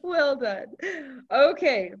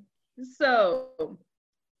 Okay. So,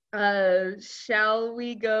 shall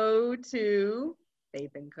we go to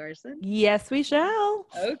Faith and Carson? Yes, we shall.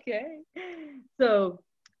 Okay. So,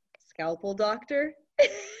 Scalpel Doctor.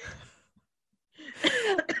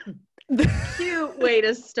 Cute way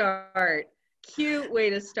to start.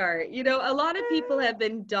 A lot of people have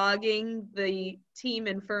been dogging the team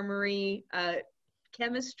infirmary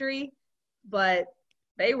chemistry, but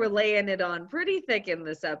they were laying it on pretty thick in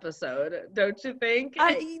this episode, don't you think?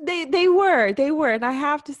 They were. And I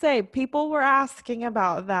have to say, people were asking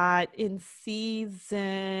about that in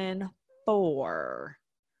season 4.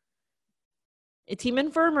 Team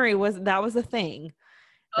infirmary was a thing.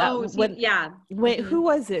 Yeah. Wait, who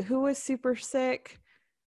was it? Who was super sick?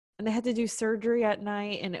 And they had to do surgery at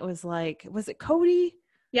night, and it was like, was it Cody?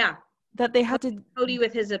 Yeah. That they had to Cody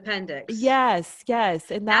with his appendix. Yes.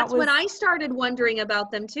 And that's when I started wondering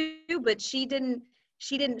about them too, but she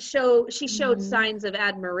showed signs of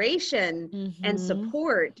admiration and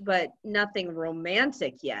support, but nothing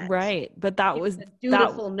romantic yet. Right. But that was a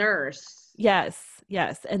dutiful nurse. Yes.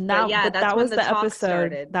 And that was the episode.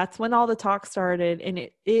 Started. That's when all the talk started. And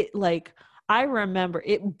it like, I remember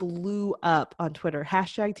it blew up on Twitter.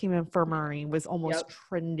 # Team Infirmary was almost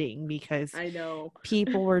trending because I know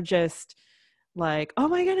people were just like, oh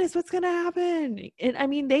my goodness, what's going to happen? And I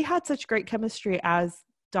mean, they had such great chemistry as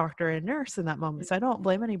doctor and nurse in that moment. So I don't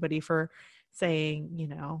blame anybody for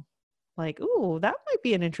saying, like, ooh, that might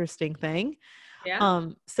be an interesting thing. Yeah.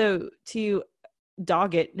 So to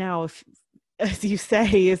dog it now, if, as you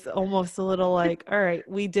say, is almost a little like, all right,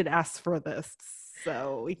 we did ask for this,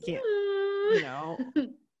 so we can't,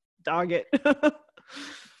 dog it.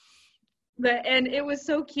 And it was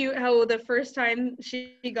so cute how the first time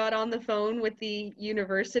she got on the phone with the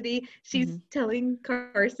university, she's telling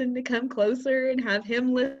Carson to come closer and have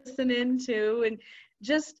him listen in too, and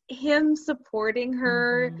just him supporting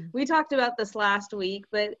her. We talked about this last week,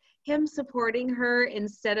 but him supporting her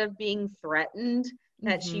instead of being threatened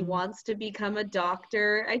that she wants to become a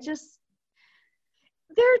doctor.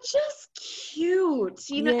 They're just cute,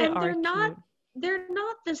 and they're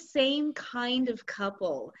not the same kind of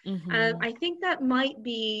couple. I think that might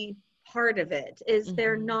be part of it, is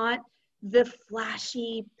they're not the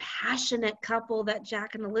flashy, passionate couple that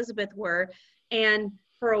Jack and Elizabeth were. And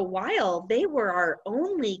for a while, they were our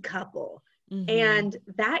only couple. And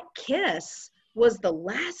that kiss was the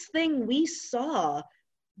last thing we saw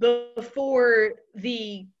before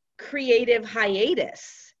the creative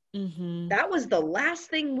hiatus. That was the last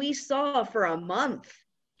thing we saw for a month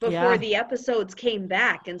before the episodes came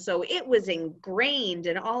back. And so it was ingrained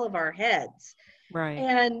in all of our heads. Right.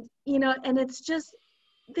 And, and it's just,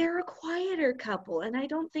 they're a quieter couple, and I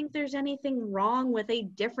don't think there's anything wrong with a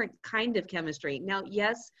different kind of chemistry. Now,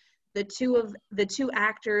 yes, the two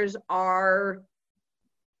actors are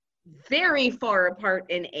very far apart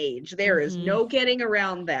in age. There is Mhm. no getting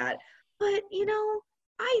around that. But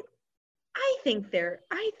I think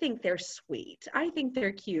they're sweet. I think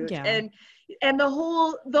they're cute. Yeah. And the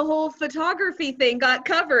whole photography thing got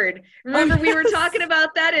covered. Oh, Remember we were yes. talking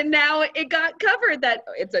about that, and now it got covered that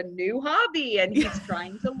it's a new hobby and he's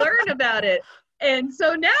trying to learn about it. And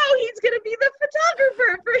so now he's going to be the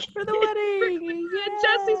photographer For the for wedding. Clara and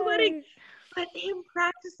Jesse's wedding. Yay. But him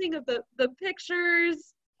practicing of the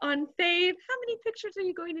pictures on Faith. How many pictures are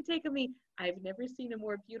you going to take of me? I've never seen a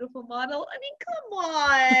more beautiful model. I mean, come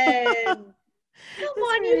on. Come That's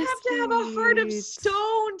on, you'd very have to have a heart of sweet.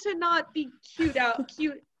 stone to not be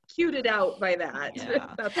cuted out by that.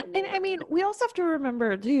 Yeah. That's And I mean, we also have to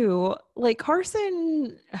remember too, like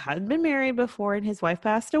Carson had been married before and his wife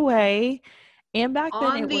passed away. And back then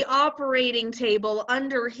on it the was operating table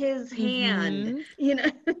under his hand,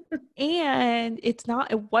 Mhm. And it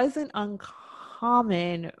wasn't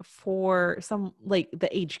uncommon for some like the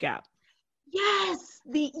age gap.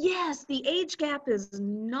 The age gap is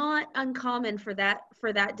not uncommon for that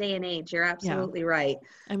day and age. You're Yeah. absolutely right.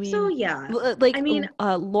 I So mean, yeah, like I mean,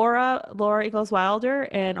 Laura Ingalls Wilder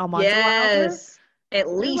and Almanza Wilder, yes, at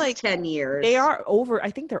they're least like 10 they years. are over, I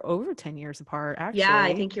think they're over 10 years apart, Yeah, I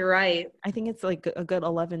actually. think you're right. I think it's like a good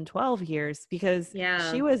 11, 12 years because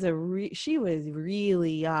Yeah, she was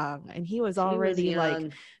really young and he was she was already like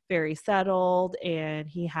young. very settled and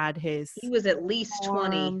he had his He was at least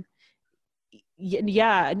 20. farm.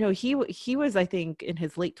 Yeah, no, he was I think in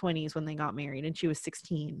his late 20s when they got married and she was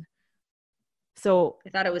 16. So I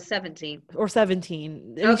thought it was 17. or 17.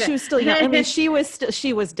 I mean, Okay. she was still young. I mean, she was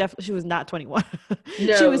definitely she was not 21. She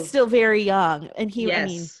was No. still very young. And I mean,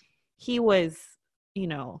 Yes. he was, you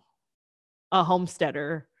know, a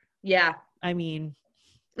homesteader. Yeah. I mean,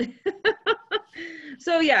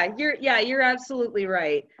 So you're absolutely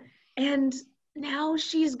right. And now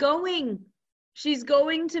she's going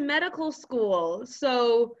to medical school.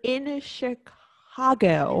 So in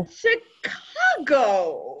Chicago,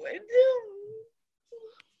 Chicago.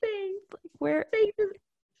 Faith, where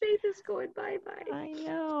Faith is going bye-bye. I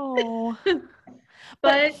know,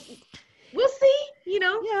 But we'll see,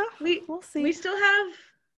 yeah, we we'll see. we still have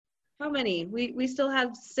how many? We still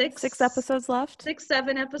have 6 episodes left.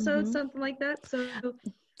 7 episodes, Mhm. something like that. So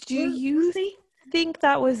Do we'll you see. think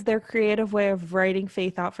that was their creative way of writing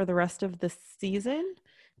Faith out for the rest of the season?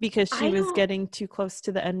 Because she I was don't. getting too close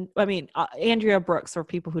to the end. I mean, Andrea Brooks, for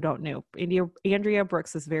people who don't know, Andrea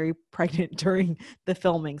Brooks was very pregnant during the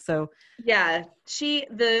filming. So Yeah,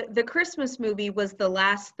 the Christmas movie was the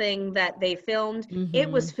last thing that they filmed. It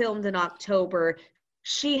was filmed in October.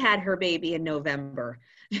 She had her baby in November.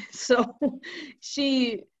 So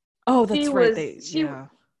she oh, that's she right. was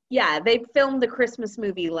they filmed the Christmas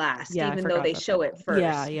movie last, Yeah, I even though forgot they about show that. it first.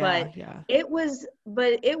 Yeah.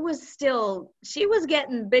 But it was still, she was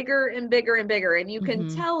getting bigger and bigger and bigger. And you can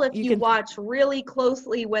tell if You you can- watch really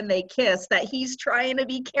closely when they kiss that he's trying to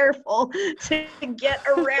be careful to get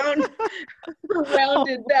around her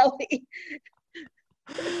rounded belly.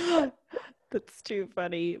 That's too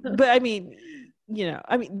funny. But I mean,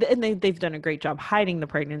 and they've done a great job hiding the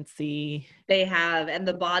pregnancy. They have, and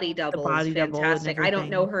the body double is body double and fantastic. I don't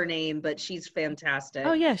know everything. her name, but she's fantastic.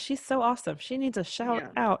 Oh yeah, she's so awesome. She needs a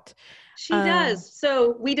shout out. She does.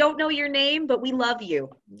 So we don't know your name, but we love you.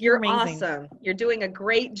 You're amazing. awesome. You're doing a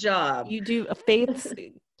great job. You do Faith's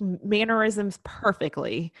mannerisms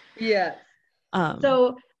perfectly. Yeah.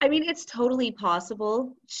 So I mean, it's totally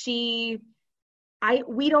possible.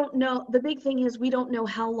 We don't know. The big thing is we don't know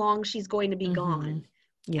how long she's going to be gone.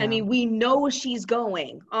 Yeah. I mean, we know she's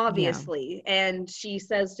going, obviously. Yeah. And she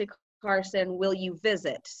says to Carson, will you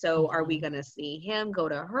visit? So are we going to see him go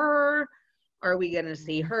to her? Are we going to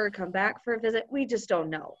see her come back for a visit? We just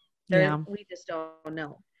don't know. We just don't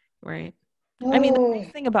know. Right. I mean, the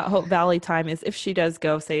nice thing about Hope Valley time is if she does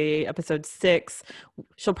go, say, episode 6,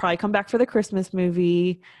 she'll probably come back for the Christmas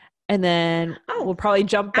movie. And then we'll probably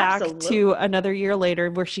jump back to another year later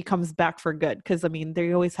where she comes back for good. Because, I mean,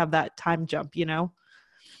 they always have that time jump,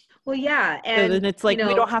 Well, yeah. And so then it's like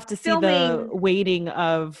we don't have to see the waiting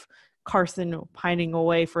of Carson pining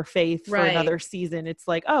away for Faith for another season. It's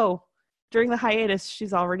like, oh, during the hiatus,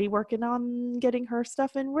 she's already working on getting her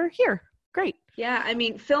stuff and we're here. Great. Yeah, I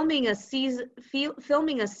mean, filming a season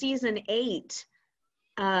 8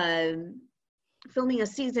 filming a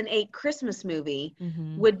season 8 Christmas movie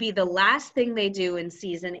Mm-hmm. would be the last thing they do in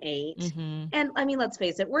season 8. Mm-hmm. And I mean, let's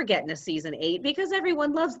face it, we're getting a season 8 because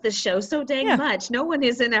everyone loves the show so dang Yeah. much. No one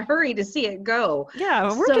is in a hurry to see it go.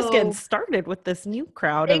 Yeah, we're just getting started with this new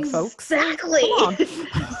crowd of folks. So Exactly. come on.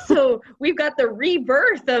 So we've got the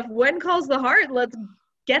rebirth of When Calls the Heart. Let's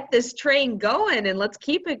get this train going and let's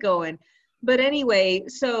keep it going. But anyway,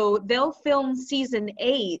 so they'll film season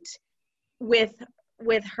 8 with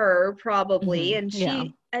her probably, and she, Yeah.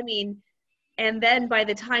 I mean, and then by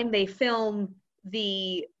the time they film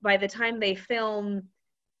the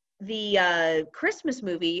Christmas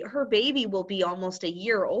movie, her baby will be almost a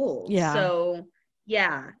year old. Yeah. So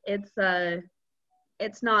yeah, it's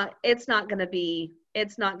not gonna be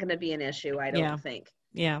an issue, I don't think.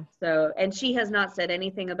 Yeah. So, and she has not said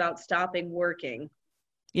anything about stopping working.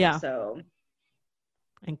 Yeah. So,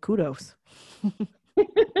 and kudos.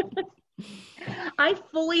 I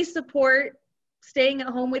fully support staying at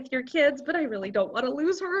home with your kids, but I really don't want to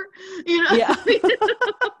lose her. You know? Yeah.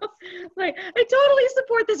 Like, I totally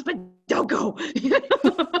support this, but don't go.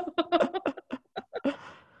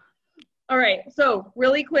 All right. So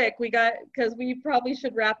really quick, because we probably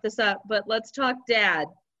should wrap this up, but let's talk dad.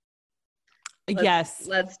 Yes.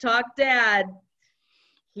 Let's talk dad.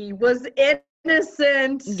 He was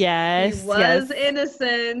innocent. Yes. He was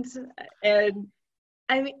innocent. And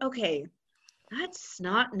I mean, okay, that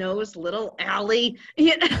snot-nosed little Allie,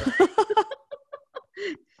 you know,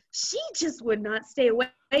 she just would not stay away.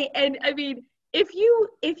 And I mean, if you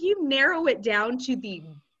narrow it down to the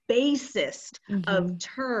basest of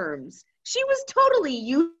terms, she was totally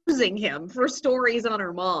using him for stories on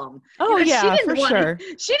her mom. Oh, you know, yeah, for sure.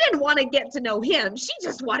 She didn't want to get to know him. She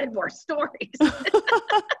just wanted more stories.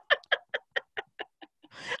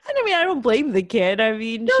 I mean, I don't blame the kid. I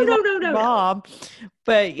mean, No, she no, loves no, her no, mom.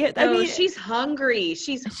 But yeah, I mean, she's hungry.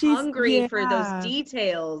 She's hungry for those yeah.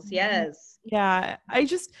 details. Yes. Yeah.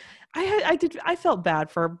 I felt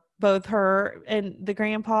bad for both her and the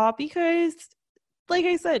grandpa because, like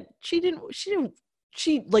I said, she,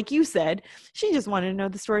 like you said, she just wanted to know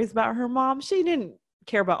the stories about her mom. She didn't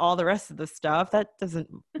care about all the rest of the stuff. That doesn't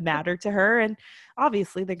matter to her. And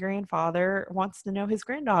obviously the grandfather wants to know his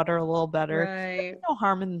granddaughter a little better. Right. There's no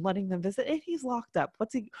harm in letting them visit. And he's locked up.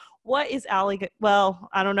 What is Allie? Well,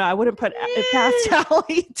 I don't know. I wouldn't put it past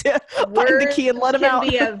Allie to find the key and let him out. Can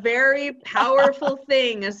be a very powerful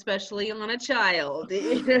thing, especially on a child.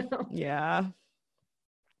 You know? Yeah.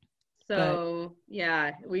 So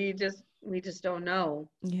yeah, we just don't know.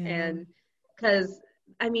 Yeah. And because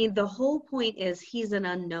I mean, the whole point is he's an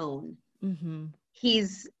unknown. Mm-hmm. He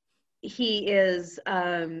is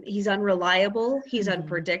he's unreliable. He's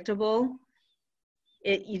unpredictable.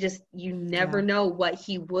 You never know what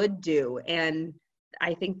he would do. And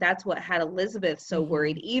I think that's what had Elizabeth so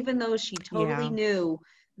worried, even though she totally knew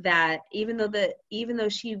that, even though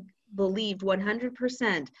she believed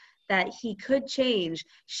 100% that he could change,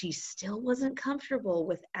 she still wasn't comfortable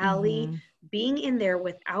with Allie being in there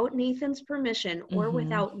without Nathan's permission or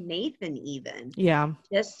without Nathan even. Yeah.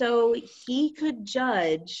 Just so he could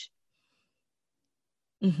judge.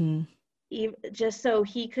 Just so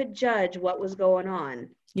he could judge what was going on.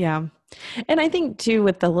 Yeah. And I think too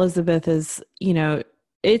with Elizabeth is, you know,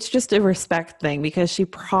 it's just a respect thing because she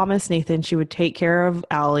promised Nathan she would take care of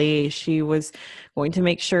Allie. She was going to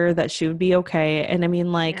make sure that she would be okay. And I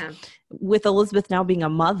mean, like with Elizabeth now being a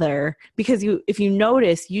mother, because if you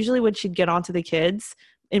notice, usually when she'd get onto the kids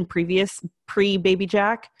in pre-Baby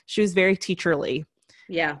Jack, she was very teacherly.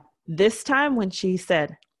 Yeah. This time when she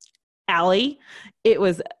said Allie, it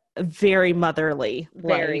was very motherly,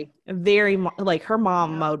 very like her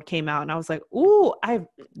mom mode came out, and I was like, "Ooh,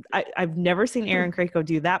 I've never seen Aaron Krakow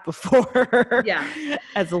do that before."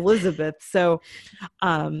 As Elizabeth. So,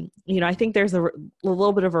 you know, I think there's a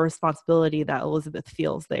little bit of a responsibility that Elizabeth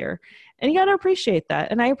feels there, and you got to appreciate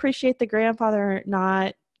that. And I appreciate the grandfather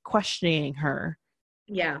not questioning her.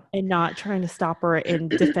 Yeah. And not trying to stop her and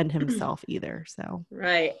defend himself either. So.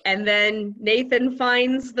 Right. And then Nathan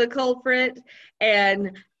finds the culprit,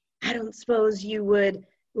 and I don't suppose you would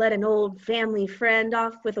let an old family friend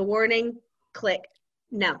off with a warning. Click.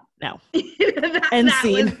 No. That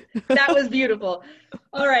was beautiful.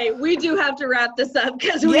 All right. We do have to wrap this up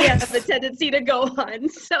because we have a tendency to go on.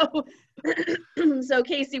 So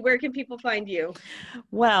Casey, where can people find you?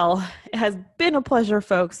 Well, it has been a pleasure,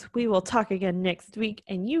 folks. We will talk again next week,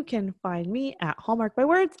 and you can find me at Hallmark by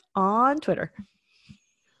Words on Twitter.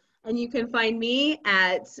 And you can find me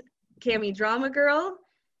at Cami Drama Girl,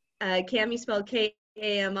 Cami spelled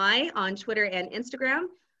Kami on Twitter and Instagram,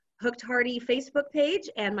 Hooked Hardy Facebook page,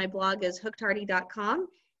 and my blog is hookedhardy.com.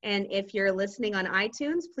 And if you're listening on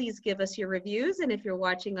iTunes, please give us your reviews. And if you're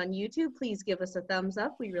watching on YouTube, please give us a thumbs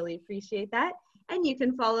up. We really appreciate that. And you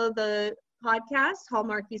can follow the podcast,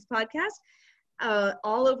 Hallmarkies Podcast,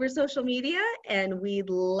 all over social media. And we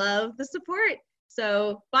love the support.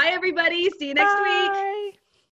 So bye, everybody. See you next week.